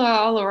seen Carla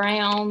all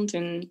around,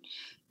 and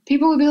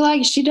people would be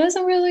like, she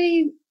doesn't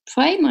really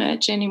play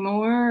much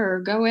anymore or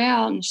go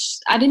out. And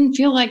I didn't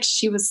feel like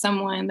she was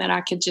someone that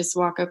I could just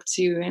walk up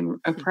to and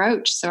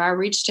approach. So I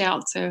reached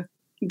out to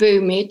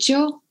Boo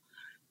Mitchell,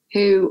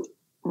 who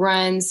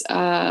runs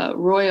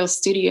Royal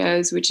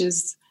Studios, which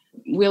is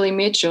Willie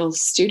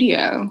Mitchell's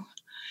studio.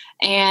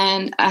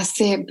 And I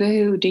said,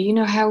 Boo, do you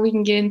know how we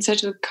can get in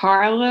touch with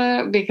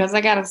Carla? Because I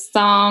got a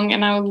song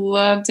and I would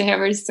love to have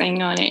her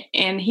sing on it.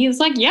 And he was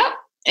like, yep.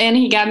 And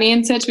he got me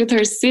in touch with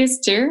her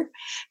sister,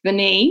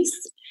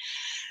 Venice.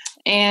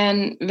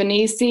 And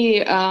Venice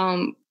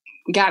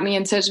got me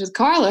in touch with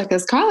Carla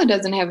because Carla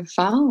doesn't have a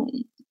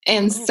phone.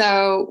 And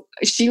so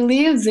she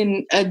lives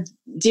in a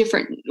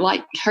different,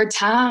 like her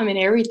time and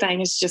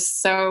everything is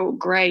just so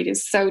great.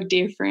 It's so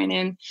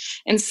different.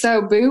 And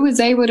so Boo was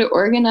able to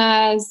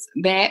organize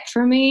that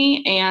for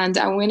me. And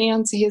I went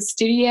into his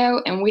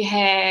studio and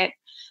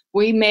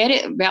we met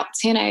at about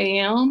 10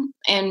 a.m.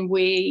 and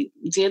we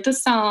did the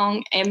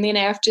song. And then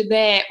after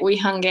that, we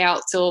hung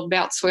out till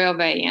about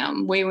 12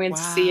 a.m. We went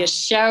to see a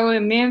show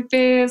in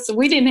Memphis.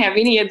 We didn't have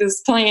any of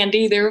this planned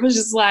either. It was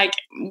just like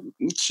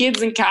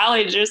kids in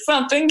college or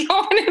something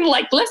going in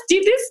like, let's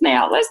do this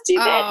now. Let's do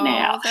that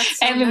now.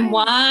 So having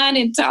wine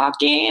and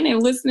talking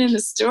and listening to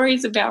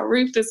stories about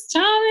Rufus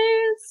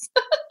Thomas.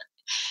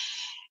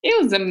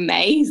 It was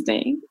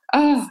amazing.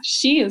 Oh,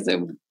 she's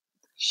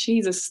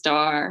a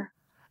star.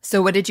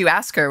 So what did you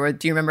ask her? Or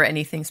do you remember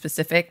anything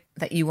specific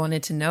that you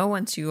wanted to know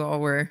once you all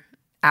were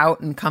out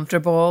and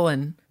comfortable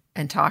and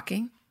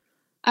talking?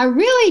 I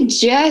really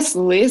just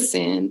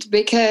listened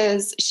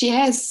because she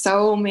has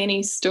so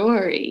many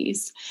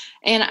stories.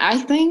 And I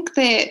think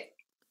that,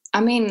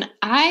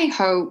 I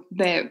hope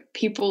that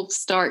people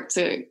start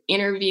to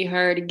interview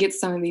her to get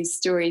some of these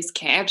stories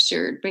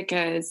captured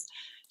because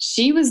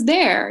she was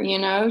there,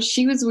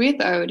 she was with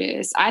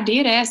Otis. I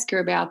did ask her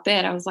about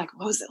that. I was like,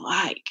 what was it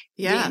like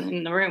being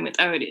in the room with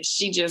Otis?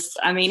 She just,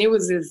 it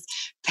was as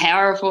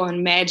powerful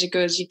and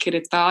magical as you could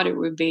have thought it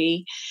would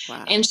be.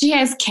 Wow. And she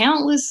has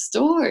countless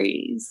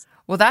stories.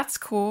 Well, that's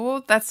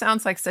cool. That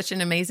sounds like such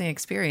an amazing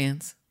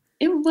experience.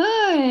 It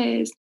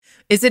was.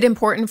 Is it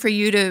important for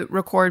you to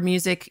record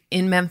music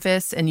in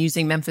Memphis and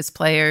using Memphis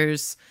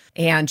players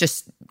and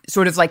just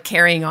sort of like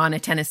carrying on a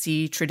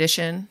Tennessee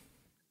tradition?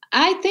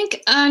 I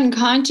think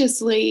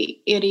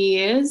unconsciously it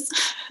is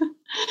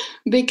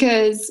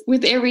because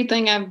with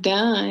everything I've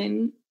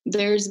done,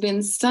 there's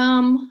been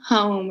some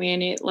home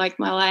in it. Like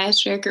my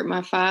last record,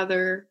 my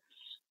father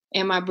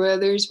and my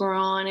brothers were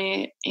on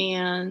it.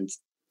 And,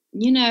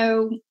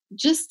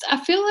 I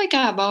feel like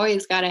I've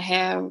always got to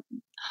have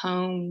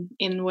home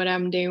in what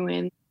I'm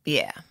doing.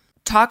 Yeah.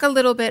 Talk a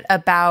little bit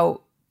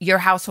about your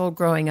household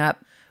growing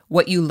up,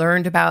 what you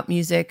learned about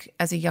music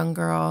as a young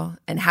girl,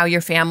 and how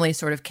your family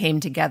sort of came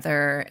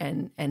together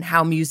and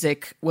how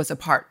music was a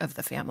part of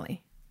the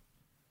family.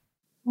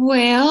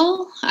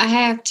 Well, I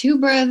have 2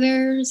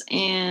 brothers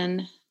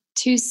and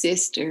 2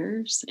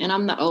 sisters, and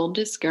I'm the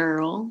oldest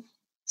girl.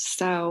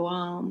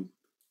 So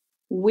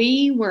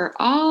we were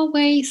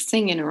always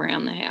singing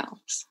around the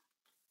house,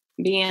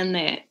 being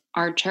that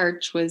our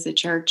church was a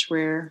church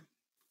where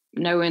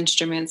no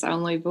instruments,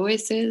 only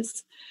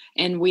voices.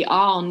 And we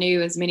all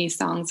knew as many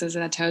songs as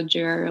I told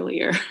you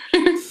earlier.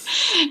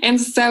 And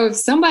so if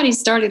somebody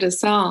started a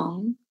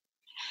song,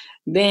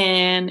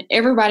 then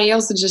everybody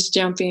else would just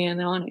jump in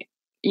on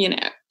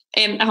it,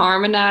 and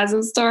harmonize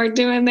and start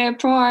doing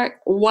that part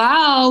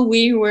while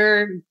we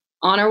were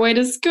on our way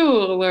to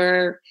school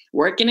or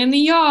working in the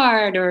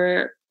yard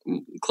or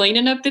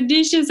cleaning up the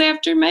dishes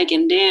after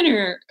making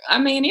dinner.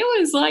 It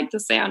was like the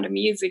sound of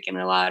music in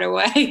a lot of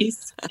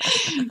ways,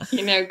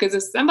 because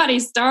if somebody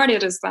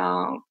started a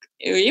song,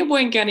 it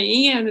wasn't going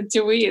to end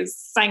until we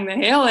sang the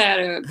hell out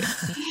of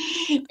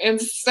it. And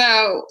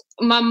so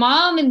my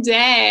mom and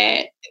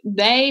dad,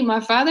 my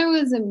father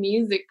was a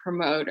music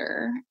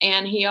promoter,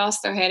 and he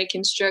also had a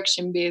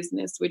construction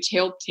business, which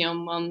helped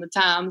him on the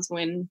times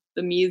when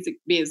the music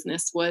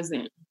business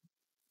wasn't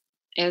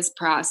as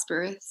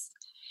prosperous.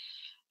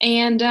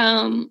 And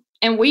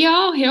we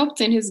all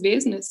helped in his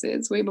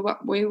businesses. We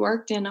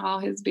worked in all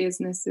his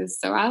businesses.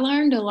 So I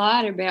learned a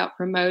lot about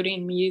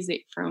promoting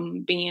music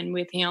from being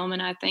with him.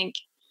 And I think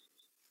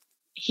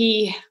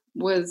he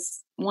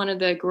was one of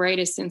the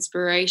greatest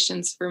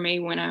inspirations for me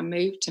when I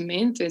moved to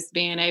Memphis,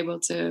 being able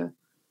to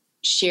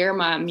share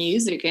my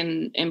music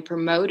and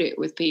promote it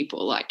with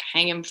people, like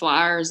hanging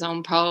flyers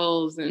on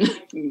poles and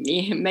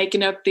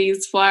making up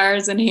these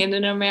flyers and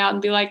handing them out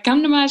and be like,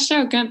 come to my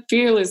show, come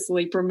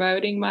fearlessly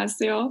promoting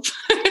myself.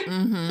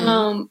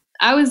 Mm-hmm.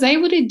 I was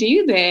able to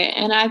do that.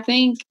 And I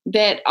think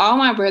that all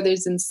my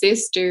brothers and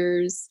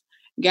sisters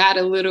got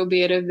a little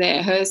bit of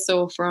that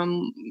hustle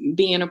from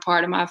being a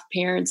part of my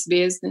parents'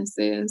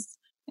 businesses.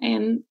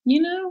 And,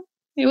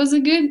 it was a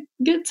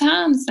good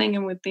time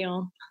singing with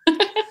them.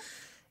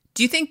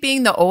 Do you think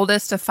being the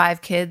oldest of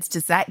 5 kids,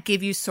 does that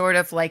give you sort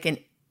of like an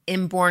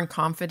inborn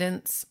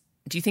confidence?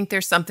 Do you think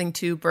there's something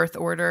to birth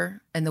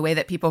order and the way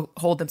that people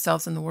hold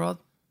themselves in the world?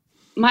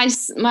 My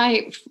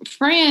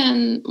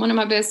friend, one of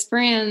my best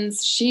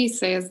friends, she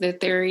says that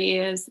there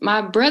is.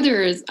 My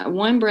brother is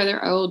one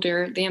brother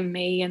older than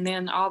me and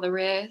then all the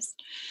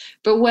rest.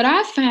 But what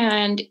I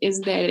find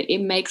is that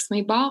it makes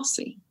me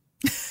bossy.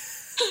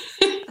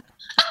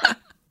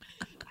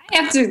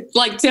 I have to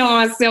tell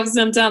myself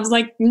sometimes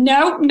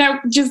nope,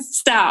 just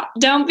stop.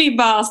 Don't be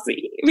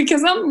bossy,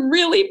 because I'm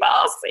really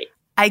bossy.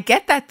 I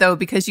get that though,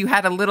 because you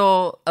had a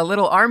little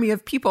army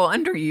of people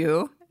under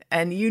you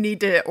and you need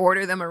to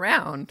order them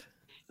around.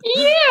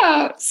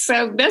 Yeah.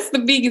 So that's the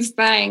biggest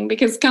thing,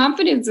 because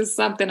confidence is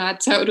something I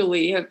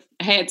totally have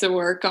had to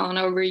work on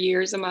over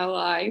years of my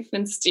life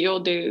and still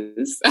do.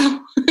 So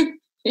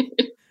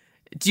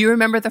do you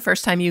remember the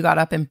first time you got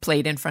up and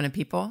played in front of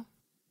people?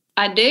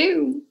 I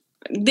do.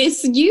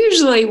 This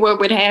usually what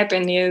would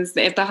happen is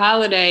at the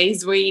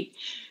holidays, we'd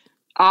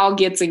all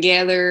get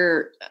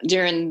together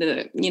during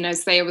the,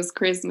 say it was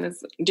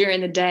Christmas,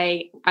 during the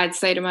day. I'd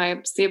say to my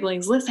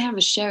siblings, let's have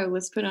a show.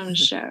 Let's put on a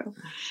show.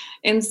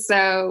 And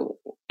so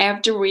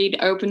after we'd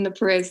opened the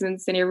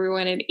presents and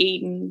everyone had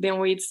eaten, then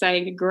we'd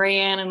say to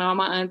Gran and all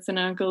my aunts and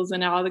uncles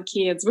and all the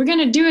kids, we're going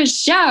to do a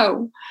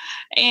show.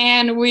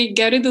 And we'd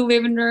go to the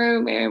living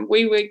room and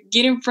we would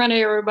get in front of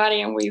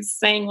everybody and we'd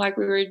sing like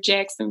we were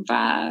Jackson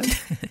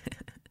 5.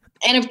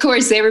 And of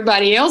course,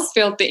 everybody else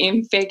felt the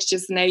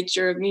infectious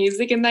nature of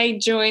music and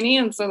they'd join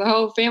in. So the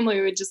whole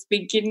family would just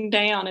be getting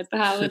down at the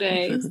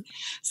holidays.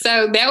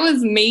 So that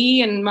was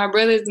me and my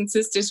brothers and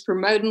sisters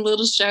promoting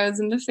little shows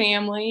in the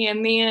family.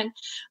 And then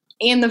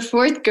in the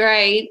 4th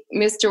grade,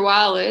 Mr.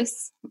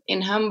 Wallace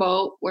in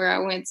Humboldt, where I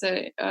went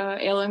to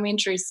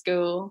elementary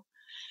school,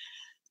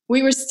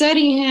 we were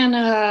studying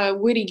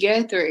Woody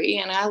Guthrie,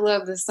 and I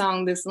love the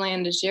song, This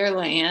Land Is Your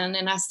Land.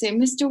 And I said,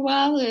 Mr.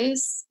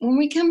 Wallace, when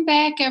we come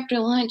back after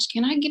lunch,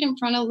 can I get in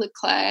front of the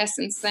class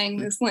and sing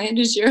This Land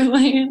Is Your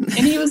Land?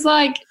 And he was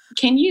like,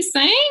 can you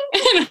sing?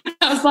 And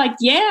I was like,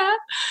 yeah.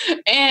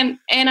 And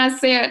I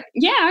said,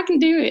 yeah, I can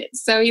do it.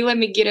 So he let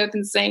me get up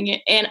and sing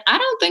it. And I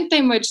don't think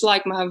they much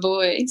like my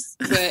voice,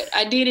 but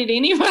I did it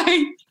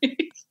anyway.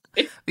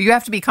 You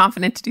have to be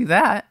confident to do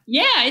that.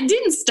 Yeah, it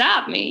didn't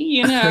stop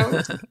me,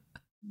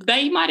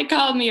 They might have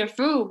called me a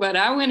fool, but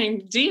I went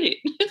and did it.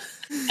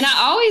 And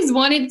I always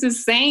wanted to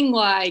sing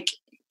like,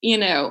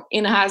 in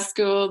high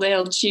school,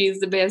 they'll choose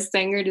the best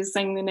singer to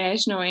sing the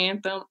national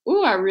anthem.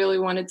 Ooh, I really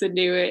wanted to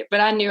do it, but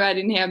I knew I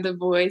didn't have the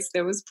voice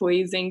that was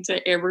pleasing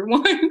to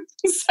everyone.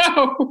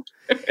 So,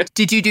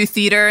 did you do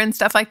theater and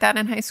stuff like that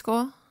in high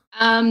school?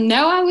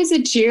 No, I was a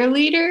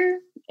cheerleader.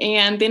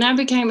 And then I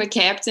became a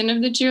captain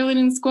of the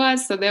cheerleading squad.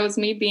 So that was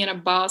me being a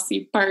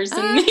bossy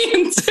person then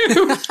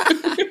too.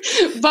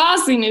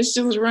 Bossiness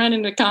just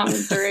running the common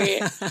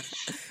thread.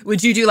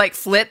 Would you do like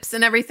flips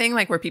and everything?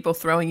 Like were people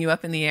throwing you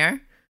up in the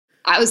air?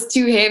 I was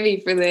too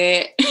heavy for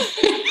that.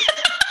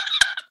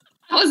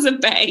 I was a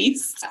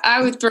base.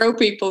 I would throw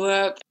people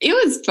up. It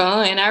was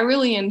fun. I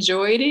really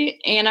enjoyed it.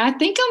 And I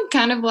think I'm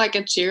kind of like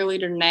a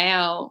cheerleader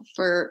now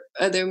for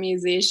other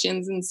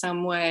musicians in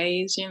some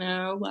ways,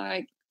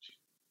 like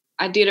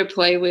I did a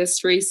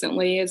playlist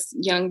recently. It's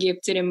Young,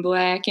 Gifted, and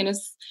Black. And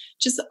it's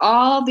just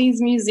all these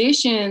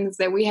musicians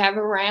that we have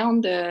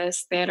around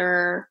us that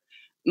are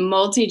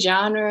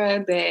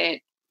multi-genre, that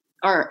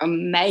are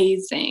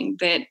amazing,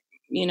 that,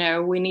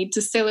 we need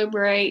to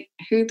celebrate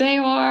who they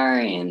are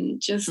and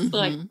just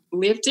like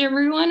lift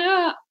everyone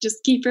up.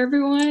 Just keep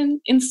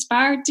everyone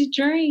inspired to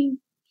dream.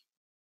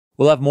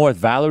 We'll have more with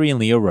Valerie and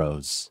Leah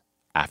Rose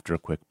after a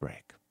quick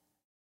break.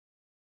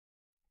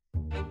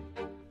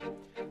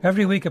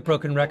 Every week at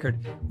Broken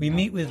Record, we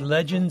meet with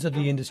legends of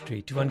the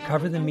industry to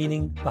uncover the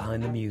meaning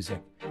behind the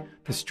music,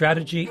 the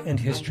strategy and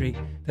history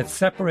that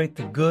separate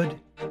the good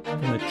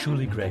from the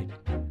truly great.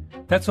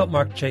 That's what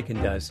Mark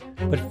Chaikin does,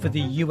 but for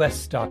the U.S.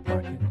 stock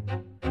market.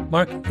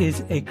 Mark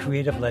is a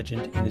creative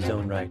legend in his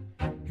own right.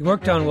 He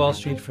worked on Wall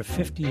Street for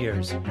 50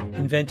 years,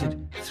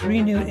 invented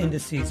 3 new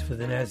indices for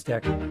the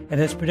NASDAQ,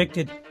 and has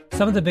predicted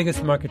some of the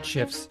biggest market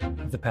shifts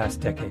of the past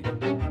decade,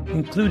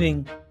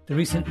 including the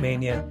recent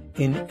mania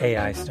in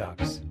AI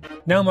stocks.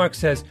 Now Mark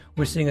says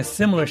we're seeing a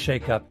similar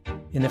shakeup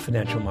in the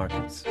financial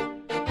markets.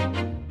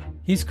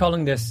 He's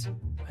calling this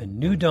a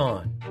new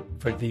dawn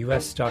for the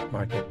U.S. stock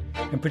market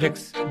and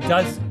predicts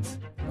dozens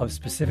of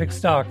specific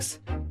stocks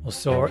will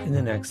soar in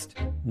the next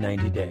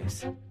 90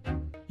 days.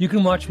 You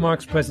can watch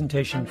Mark's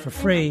presentation for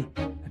free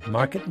at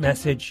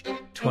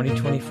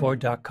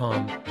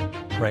marketmessage2024.com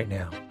right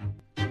now.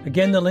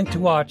 Again, the link to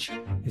watch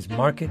is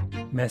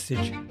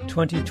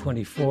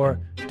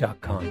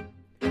marketmessage2024.com.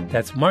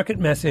 That's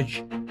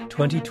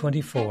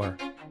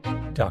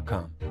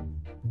marketmessage2024.com.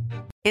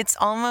 It's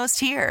almost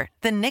here.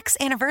 The Knix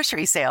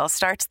anniversary sale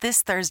starts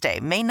this Thursday,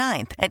 May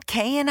 9th at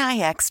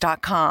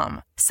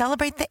knix.com.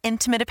 Celebrate the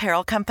intimate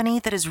apparel company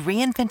that has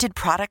reinvented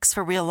products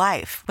for real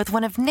life with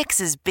one of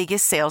Knix's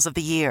biggest sales of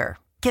the year.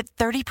 Get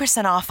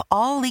 30% off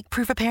all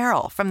leak-proof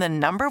apparel from the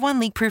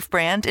 #1 leak-proof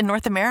brand in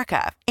North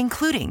America,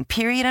 including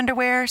period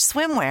underwear,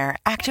 swimwear,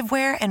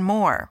 activewear, and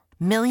more.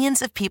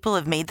 Millions of people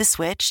have made the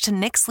switch to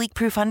Knix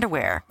leak-proof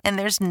underwear, and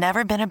there's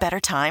never been a better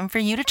time for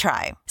you to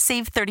try.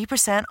 Save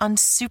 30% on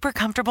super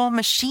comfortable,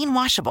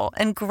 machine-washable,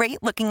 and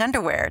great-looking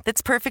underwear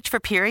that's perfect for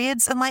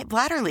periods and light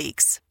bladder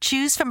leaks.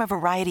 Choose from a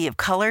variety of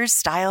colors,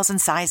 styles, and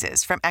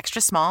sizes from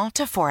extra small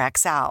to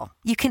 4XL.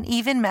 You can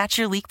even match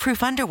your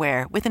leak-proof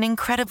underwear with an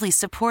incredibly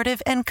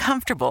supportive and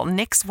comfortable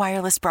Knix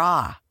wireless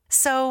bra.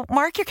 So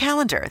mark your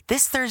calendar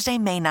this Thursday,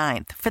 May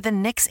 9th for the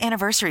Knix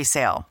Anniversary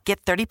Sale.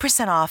 Get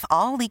 30% off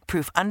all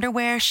leak-proof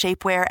underwear,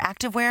 shapewear,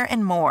 activewear,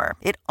 and more.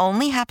 It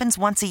only happens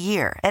once a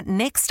year at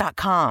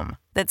Knix.com.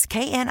 That's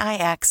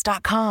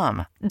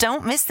KNIX.com.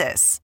 Don't miss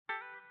this.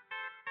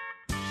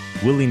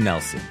 Willie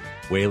Nelson,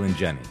 Waylon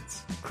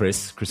Jennings,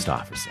 Chris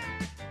Christopherson.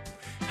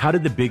 How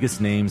did the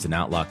biggest names in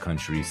outlaw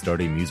country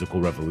start a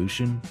musical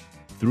revolution?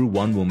 Through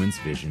one woman's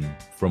vision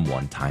from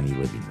one tiny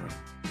living room.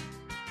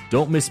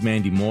 Don't miss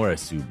Mandy Moore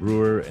as Sue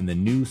Brewer in the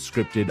new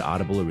scripted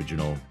Audible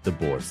original, The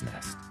Boar's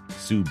Nest,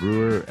 Sue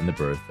Brewer and the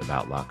Birth of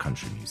Outlaw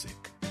Country Music.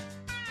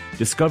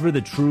 Discover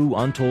the true,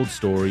 untold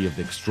story of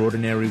the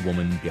extraordinary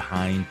woman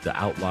behind the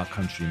outlaw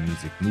country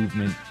music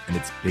movement and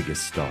its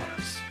biggest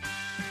stars.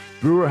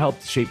 Brewer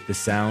helped shape the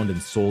sound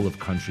and soul of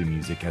country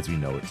music as we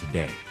know it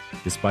today,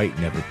 despite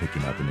never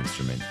picking up an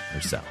instrument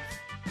herself.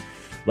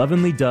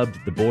 Lovingly dubbed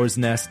The Boar's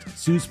Nest,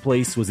 Sue's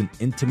place was an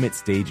intimate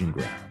staging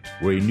ground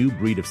where a new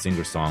breed of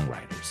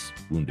singer-songwriters,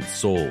 wounded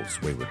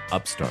souls, wayward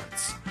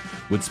upstarts,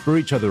 would spur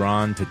each other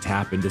on to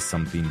tap into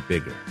something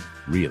bigger,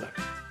 realer.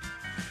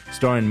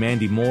 Starring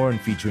Mandy Moore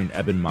and featuring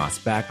Eben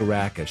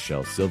Moss-Bacharach as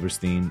Shel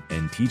Silverstein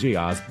and TJ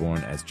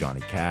Osborne as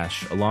Johnny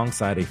Cash,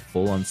 alongside a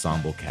full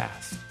ensemble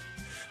cast.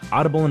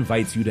 Audible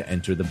invites you to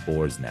enter The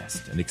Boar's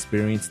Nest and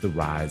experience the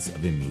rise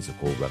of a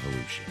musical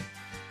revolution.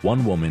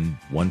 One woman,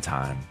 one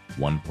time,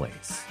 one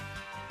place.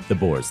 The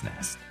Boar's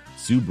Nest,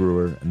 Sue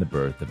Brewer and the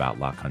Birth of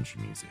Outlaw Country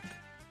Music.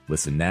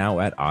 Listen now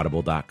at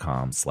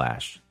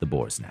audible.com/The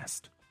Boar's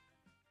Nest.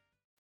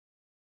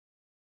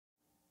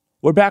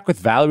 We're back with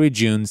Valerie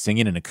June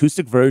singing an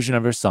acoustic version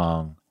of her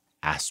song,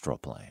 Astral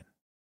Plane.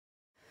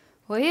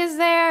 Well, is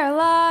there a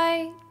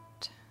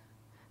light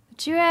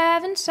that you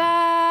have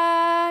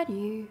inside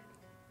you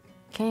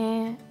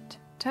can't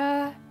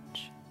touch?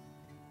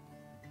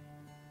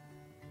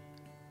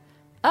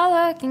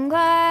 A looking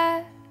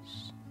glass,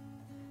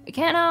 it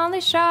can only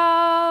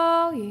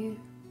show you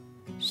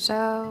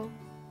so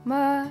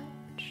much.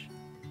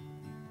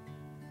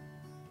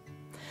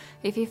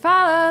 If you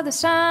follow the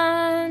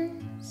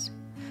signs,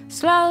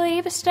 slowly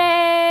but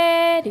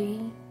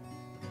steady,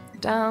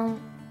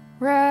 don't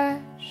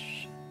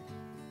rush,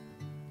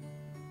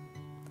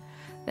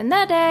 then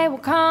the day will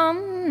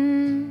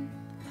come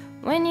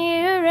when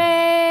you're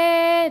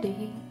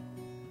ready.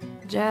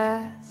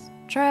 Just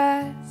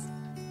trust.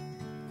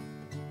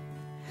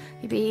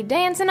 You be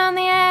dancing on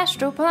the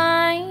astral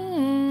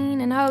plane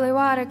in holy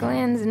water,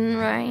 cleansing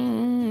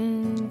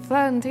rain,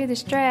 floating through the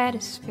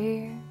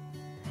stratosphere,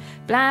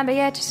 blind but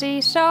yet you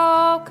see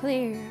so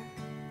clear.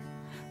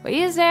 Well,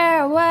 is there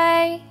a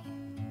way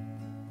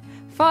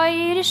for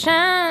you to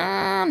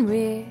shine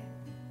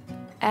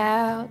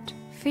without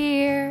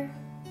fear?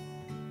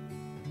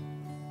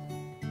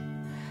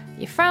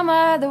 You're from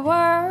other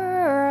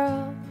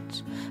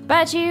worlds,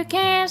 but you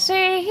can't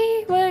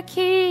see what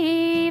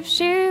keeps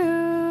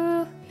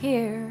you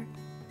here.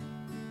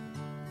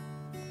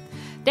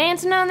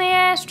 Dancing on the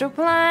astral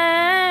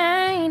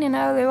plane in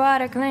holy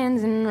water,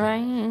 cleansing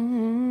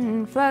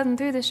rain, floating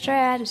through the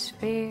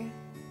stratosphere,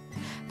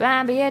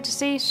 blind but yet to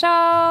see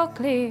so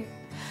clear.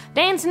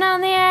 Dancing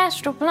on the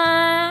astral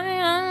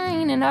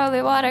plane in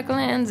holy water,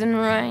 cleansing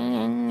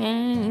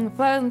rain,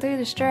 floating through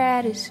the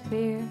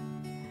stratosphere,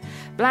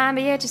 blind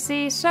but yet to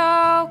see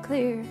so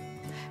clear.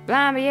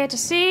 Blind but yet to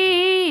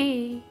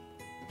see,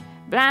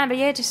 blind but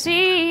yet to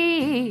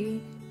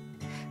see,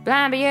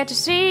 blind but yet to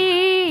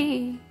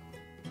see,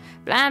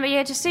 blind but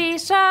yet to see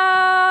so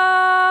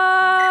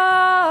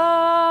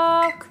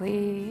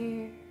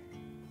clear.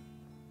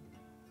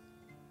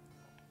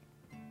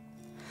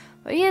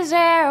 Well, is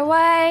there a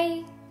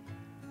way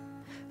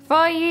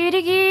for you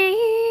to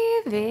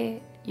give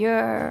it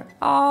your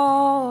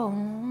all?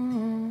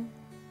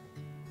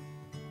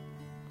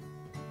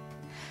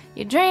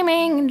 You're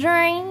dreaming a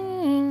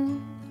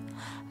dream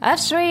of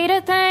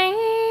sweeter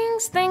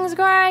things, things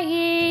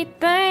great,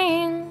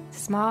 things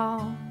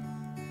small.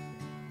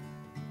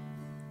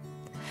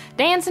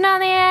 Dancing on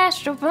the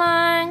astral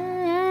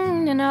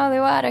plane in holy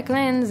water,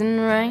 cleansing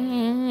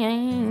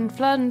rain,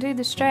 floating through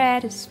the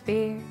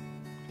stratosphere,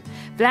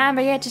 blind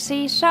but yet to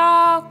see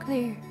so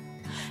clear.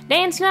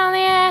 Dancing on the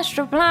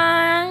astral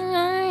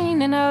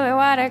plane in holy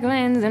water,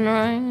 cleansing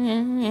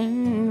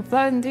rain,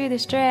 floating through the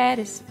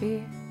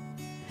stratosphere,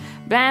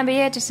 blind but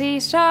yet to see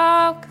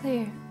so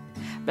clear.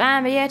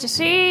 Blind but yet to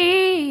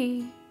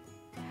see,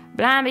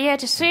 blind but yet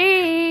to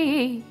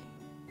see,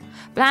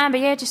 blind but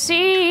yet to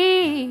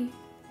see,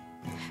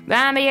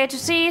 blind but yet to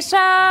see so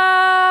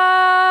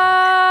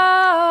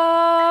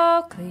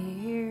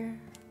clear.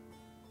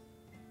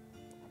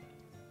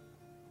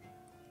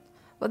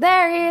 Well,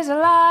 there is a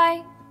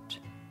light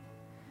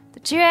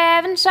that you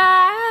have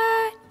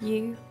inside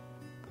you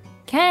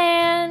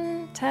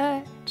can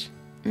touch.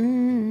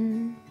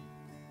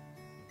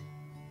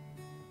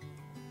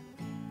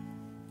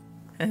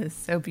 It's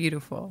so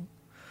beautiful.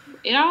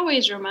 It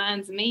always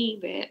reminds me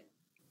that,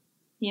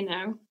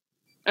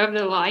 of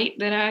the light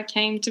that I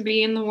came to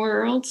be in the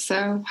world.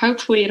 So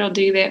hopefully it'll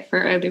do that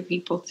for other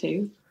people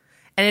too.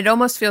 And it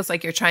almost feels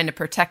like you're trying to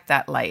protect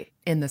that light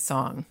in the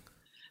song.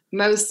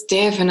 Most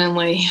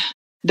definitely.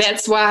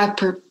 That's why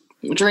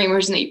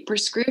dreamers need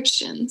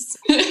prescriptions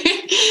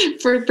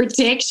for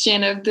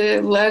protection of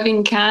the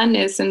loving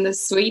kindness and the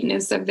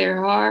sweetness of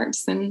their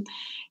hearts and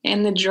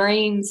the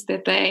dreams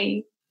that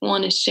they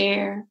want to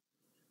share.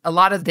 A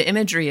lot of the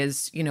imagery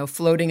is,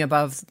 floating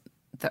above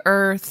the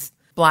earth,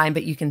 blind,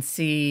 but you can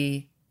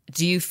see.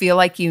 Do you feel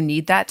like you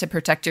need that to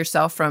protect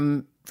yourself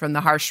from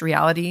the harsh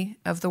reality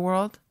of the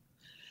world?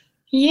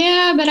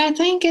 Yeah, but I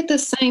think at the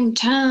same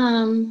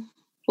time,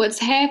 what's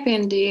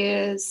happened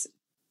is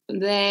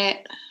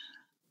that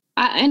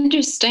I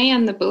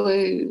understand the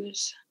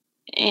blues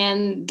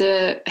and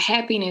the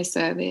happiness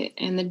of it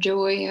and the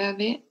joy of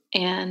it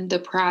and the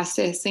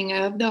processing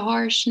of the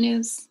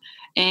harshness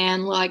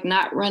and like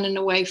not running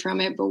away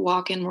from it, but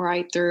walking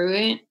right through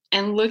it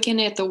and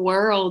looking at the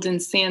world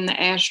and seeing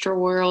the astral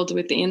world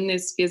within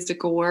this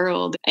physical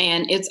world.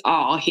 And it's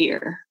all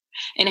here.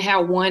 And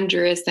how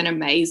wondrous and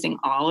amazing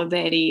all of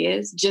that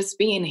is, just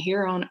being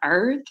here on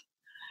Earth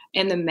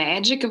and the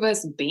magic of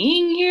us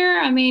being here.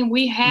 I mean,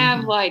 we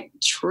have like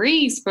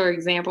trees, for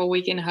example,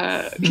 we can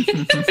hug.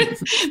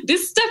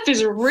 This stuff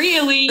is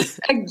really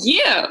a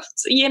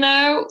gift,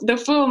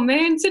 the full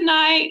moon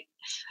tonight,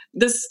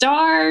 the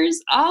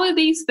stars, all of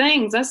these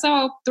things. I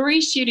saw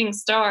 3 shooting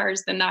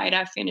stars the night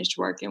I finished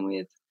working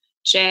with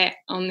Jack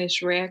on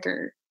this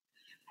record.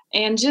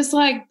 And just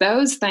like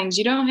those things,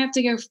 you don't have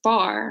to go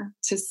far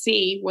to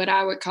see what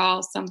I would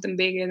call something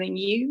bigger than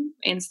you.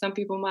 And some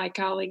people might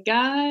call it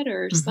God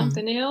or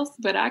something else,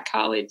 but I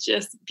call it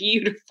just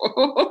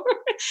beautiful.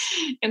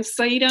 And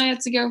so you don't have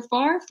to go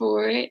far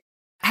for it.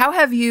 How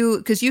have you,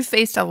 because you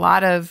faced a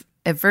lot of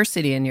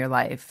adversity in your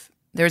life.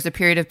 There was a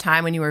period of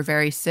time when you were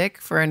very sick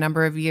for a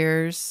number of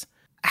years.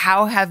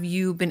 How have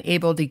you been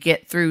able to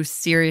get through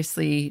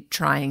seriously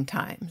trying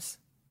times?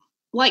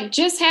 Like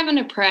just having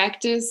a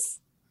practice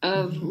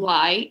of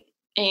light,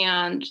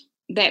 and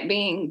that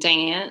being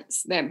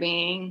dance, that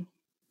being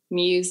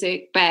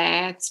music,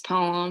 baths,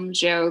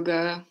 poems,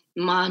 yoga,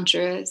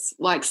 mantras.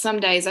 Like some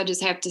days I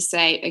just have to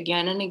say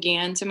again and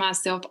again to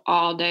myself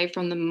all day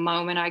from the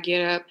moment I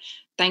get up,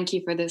 thank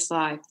you for this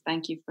life,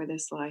 thank you for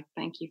this life,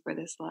 thank you for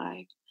this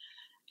life.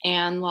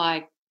 And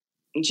like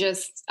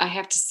just I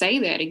have to say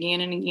that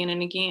again and again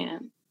and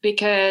again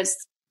because,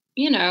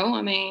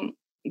 I mean,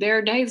 there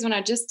are days when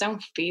I just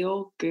don't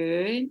feel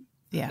good.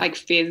 Yeah. Like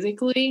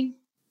physically,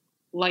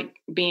 like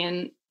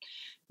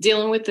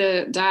dealing with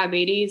the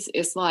diabetes,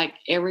 it's like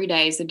every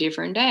day is a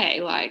different day.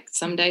 Like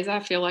some days I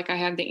feel like I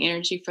have the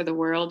energy for the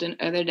world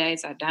and other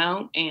days I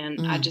don't.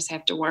 And I just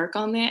have to work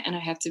on that and I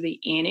have to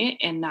be in it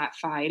and not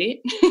fight it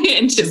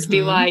and just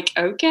be like,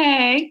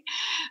 okay,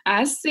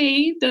 I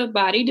see the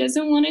body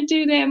doesn't want to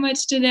do that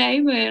much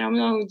today, but I'm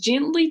going to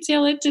gently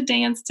tell it to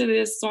dance to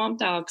this Swamp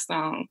Dogg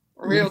song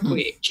real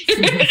quick.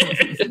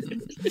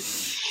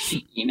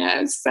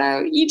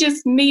 So you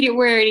just meet it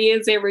where it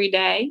is every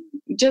day,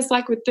 just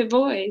like with the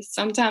voice.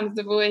 Sometimes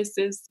the voice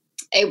is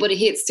able to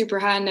hit super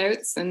high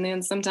notes, and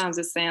then sometimes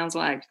it sounds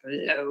like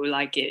low,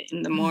 like it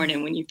in the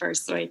morning when you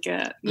first wake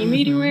up. You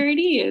meet it where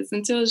it is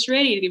until it's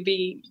ready to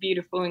be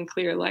beautiful and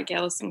clear, like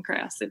Alison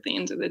Krauss at the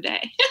end of the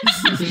day.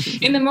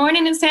 In the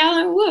morning, it's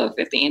Howlin' Wolf.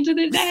 At the end of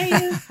the day,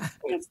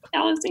 it's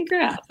Alison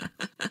Krauss.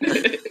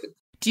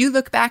 Do you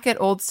look back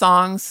at old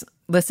songs,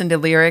 listen to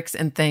lyrics,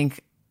 and think,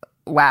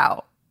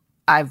 wow,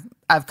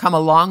 I've come a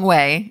long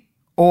way,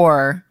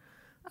 or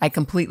I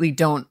completely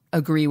don't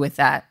agree with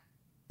that?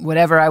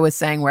 Whatever I was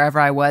saying, wherever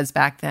I was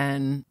back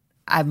then,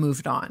 I've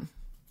moved on.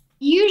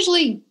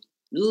 Usually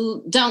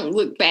don't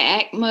look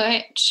back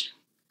much,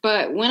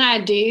 but when I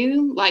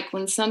do, like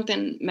when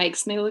something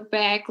makes me look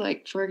back,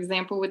 like for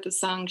example, with the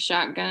song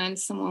Shotgun,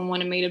 someone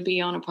wanted me to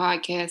be on a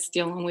podcast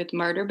dealing with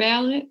murder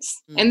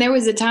ballads. And there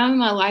was a time in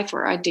my life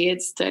where I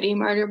did study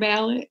murder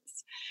ballads.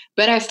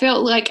 But I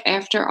felt like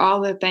after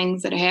all the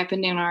things that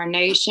happened in our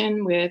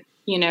nation with,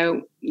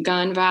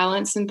 gun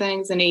violence and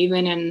things, and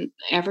even in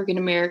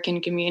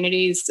African-American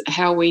communities,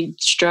 how we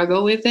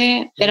struggle with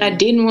that I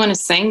didn't want to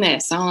sing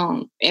that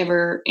song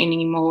ever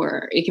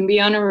anymore. It can be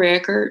on a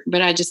record,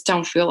 but I just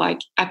don't feel like,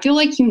 I feel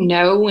like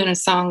when a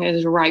song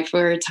is right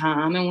for a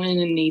time and when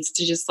it needs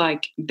to just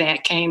like,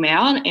 that came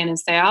out and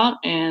it's out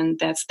and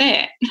that's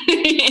that.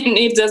 And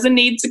it doesn't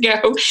need to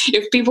go.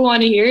 If people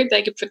want to hear it,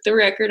 they can put the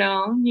record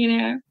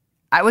on,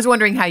 I was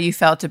wondering how you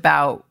felt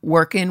about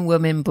working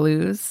women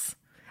blues.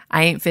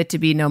 I ain't fit to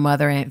be no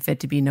mother, ain't fit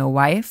to be no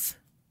wife.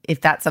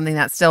 If that's something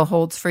that still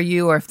holds for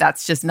you, or if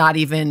that's just not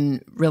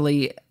even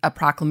really a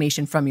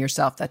proclamation from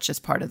yourself, that's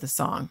just part of the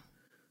song.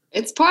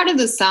 It's part of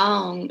the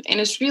song. And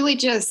it's really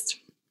just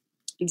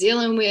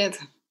dealing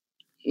with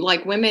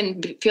like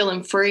women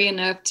feeling free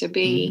enough to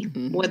be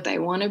what they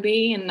want to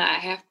be and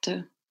not have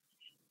to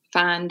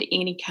find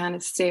any kind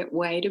of set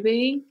way to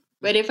be.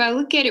 But if I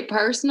look at it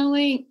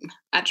personally,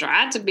 I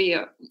tried to be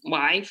a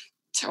wife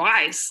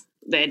twice.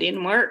 That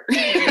didn't work.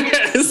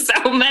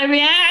 So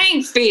maybe I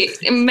ain't fit.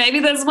 Maybe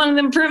that's one of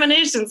them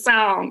premonition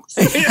songs.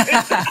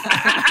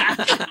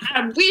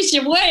 I wish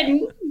it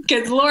wasn't,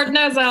 because Lord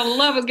knows I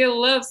love a good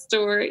love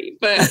story.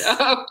 But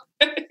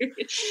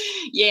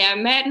yeah,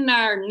 Matt and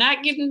I are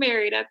not getting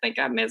married. I think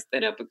I messed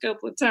that up a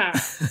couple of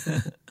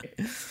times.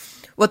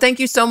 Well, thank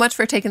you so much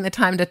for taking the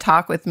time to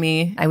talk with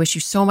me. I wish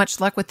you so much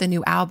luck with the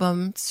new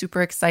album.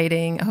 Super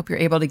exciting. I hope you're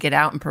able to get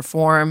out and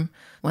perform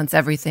once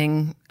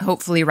everything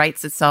hopefully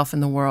rights itself in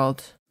the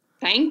world.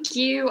 Thank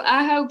you.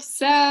 I hope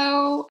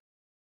so.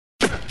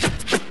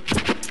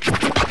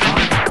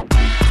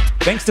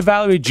 Thanks to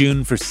Valerie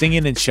June for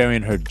singing and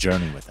sharing her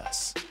journey with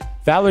us.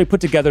 Valerie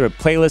put together a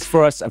playlist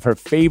for us of her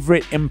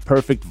favorite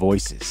imperfect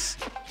voices.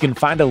 You can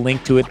find a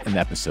link to it in the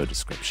episode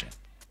description.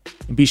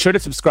 And be sure to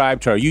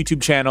subscribe to our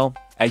YouTube channel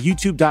at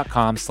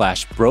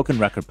youtube.com/Broken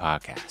Record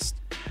Podcast,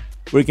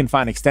 where you can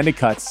find extended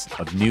cuts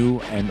of new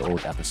and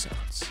old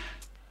episodes.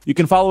 You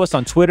can follow us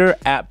on Twitter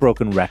at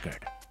Broken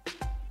Record.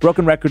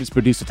 Broken Record is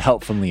produced with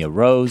help from Leah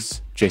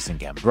Rose, Jason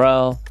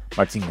Gambrell,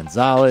 Martin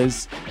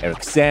Gonzalez, Eric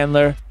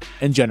Sandler,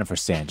 and Jennifer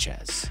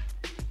Sanchez,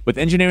 with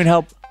engineering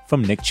help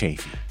from Nick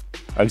Chafee.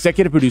 Our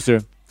executive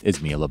producer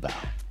is Mia LaBelle.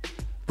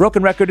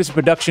 Broken Record is a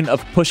production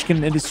of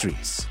Pushkin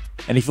Industries.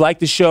 And if you like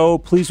the show,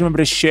 please remember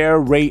to share,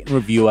 rate, and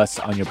review us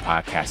on your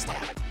podcast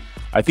app.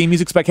 Our theme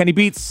music's by Kenny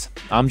Beats.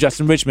 I'm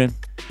Justin Richmond.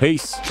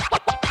 Peace.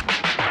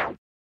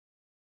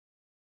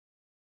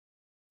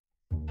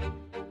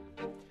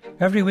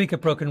 Every week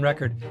at Broken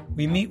Record,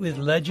 we meet with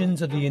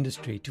legends of the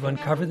industry to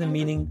uncover the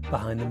meaning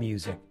behind the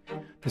music,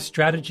 the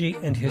strategy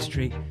and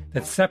history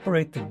that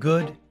separate the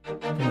good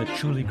from the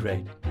truly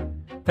great.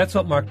 That's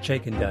what Mark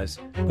Chaikin does,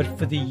 but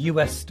for the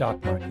U.S.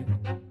 stock market.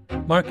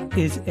 Mark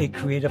is a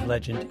creative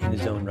legend in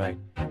his own right.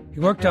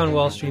 He worked on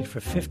Wall Street for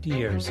 50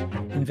 years,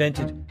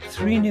 invented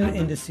 3 new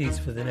indices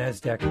for the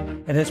NASDAQ,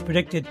 and has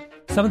predicted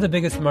some of the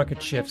biggest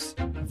market shifts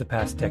of the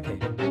past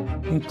decade,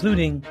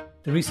 including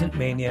the recent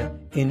mania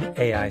in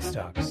AI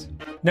stocks.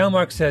 Now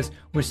Mark says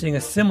we're seeing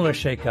a similar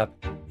shakeup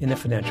in the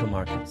financial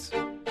markets.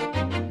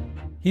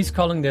 He's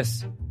calling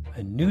this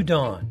a new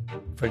dawn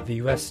for the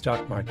U.S.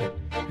 stock market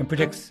and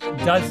predicts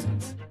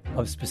dozens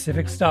of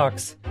specific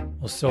stocks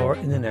will soar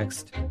in the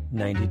next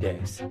 90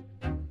 days.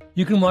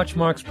 You can watch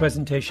Mark's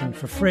presentation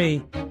for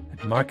free at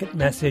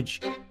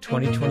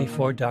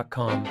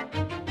marketmessage2024.com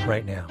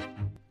right now.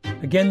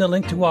 Again, the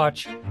link to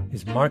watch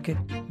is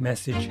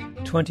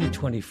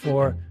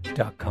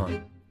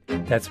marketmessage2024.com.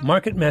 That's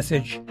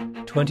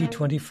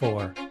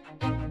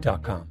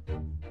marketmessage2024.com.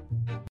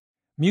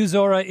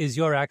 Musora is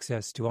your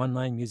access to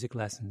online music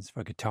lessons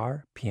for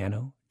guitar,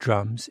 piano,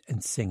 drums,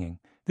 and singing.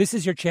 This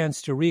is your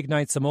chance to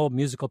reignite some old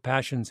musical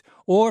passions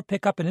or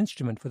pick up an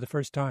instrument for the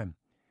first time.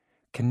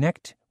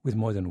 Connect with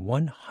more than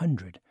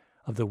 100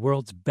 of the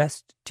world's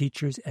best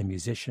teachers and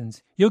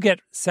musicians. You'll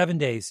get 7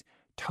 days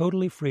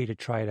totally free to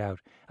try it out,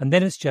 and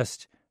then it's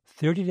just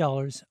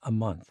 $30 a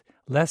month,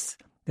 less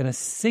than a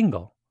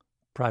single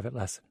private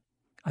lesson.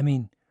 I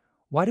mean,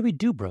 why do we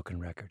do Broken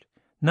Record?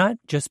 Not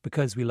just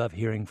because we love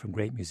hearing from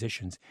great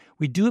musicians.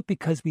 We do it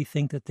because we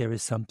think that there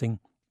is something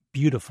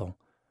beautiful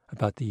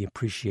about the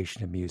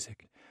appreciation of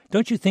music.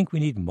 Don't you think we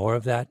need more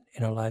of that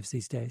in our lives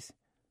these days?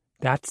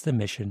 That's the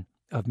mission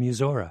of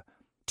Musora,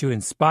 to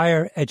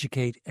inspire,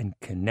 educate, and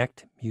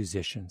connect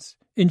musicians.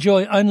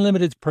 Enjoy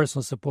unlimited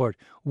personal support,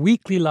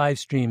 weekly live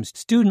streams,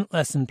 student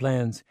lesson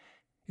plans.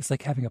 It's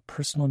like having a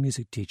personal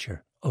music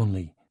teacher,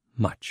 only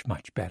much,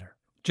 much better.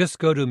 Just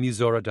go to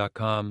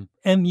Musora.com,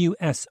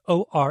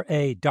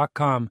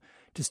 Musora.com,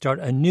 to start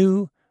a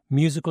new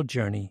musical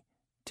journey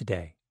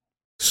today.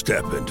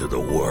 Step into the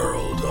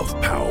world of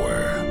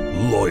power,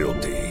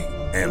 loyalty,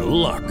 and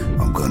luck.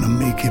 I'm gonna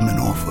make him an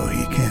offer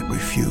he can't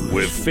refuse.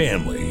 With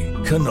family,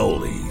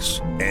 cannolis,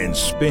 and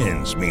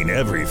spins mean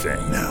everything.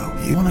 Now,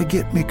 you wanna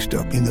get mixed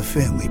up in the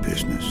family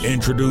business.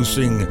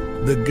 Introducing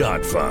The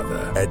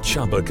Godfather at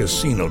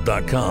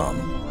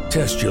ChumbaCasino.com.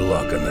 Test your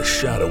luck in the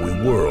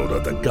shadowy world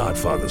of The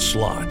Godfather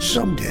slot.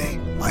 Someday,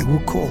 I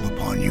will call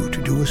upon you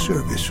to do a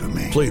service for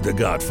me. Play The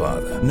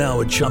Godfather, now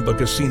at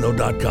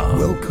ChumbaCasino.com.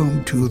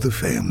 Welcome to the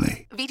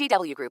family.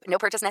 VGW Group. No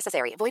purchase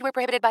necessary. Void where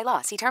prohibited by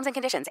law. See terms and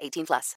conditions. 18+.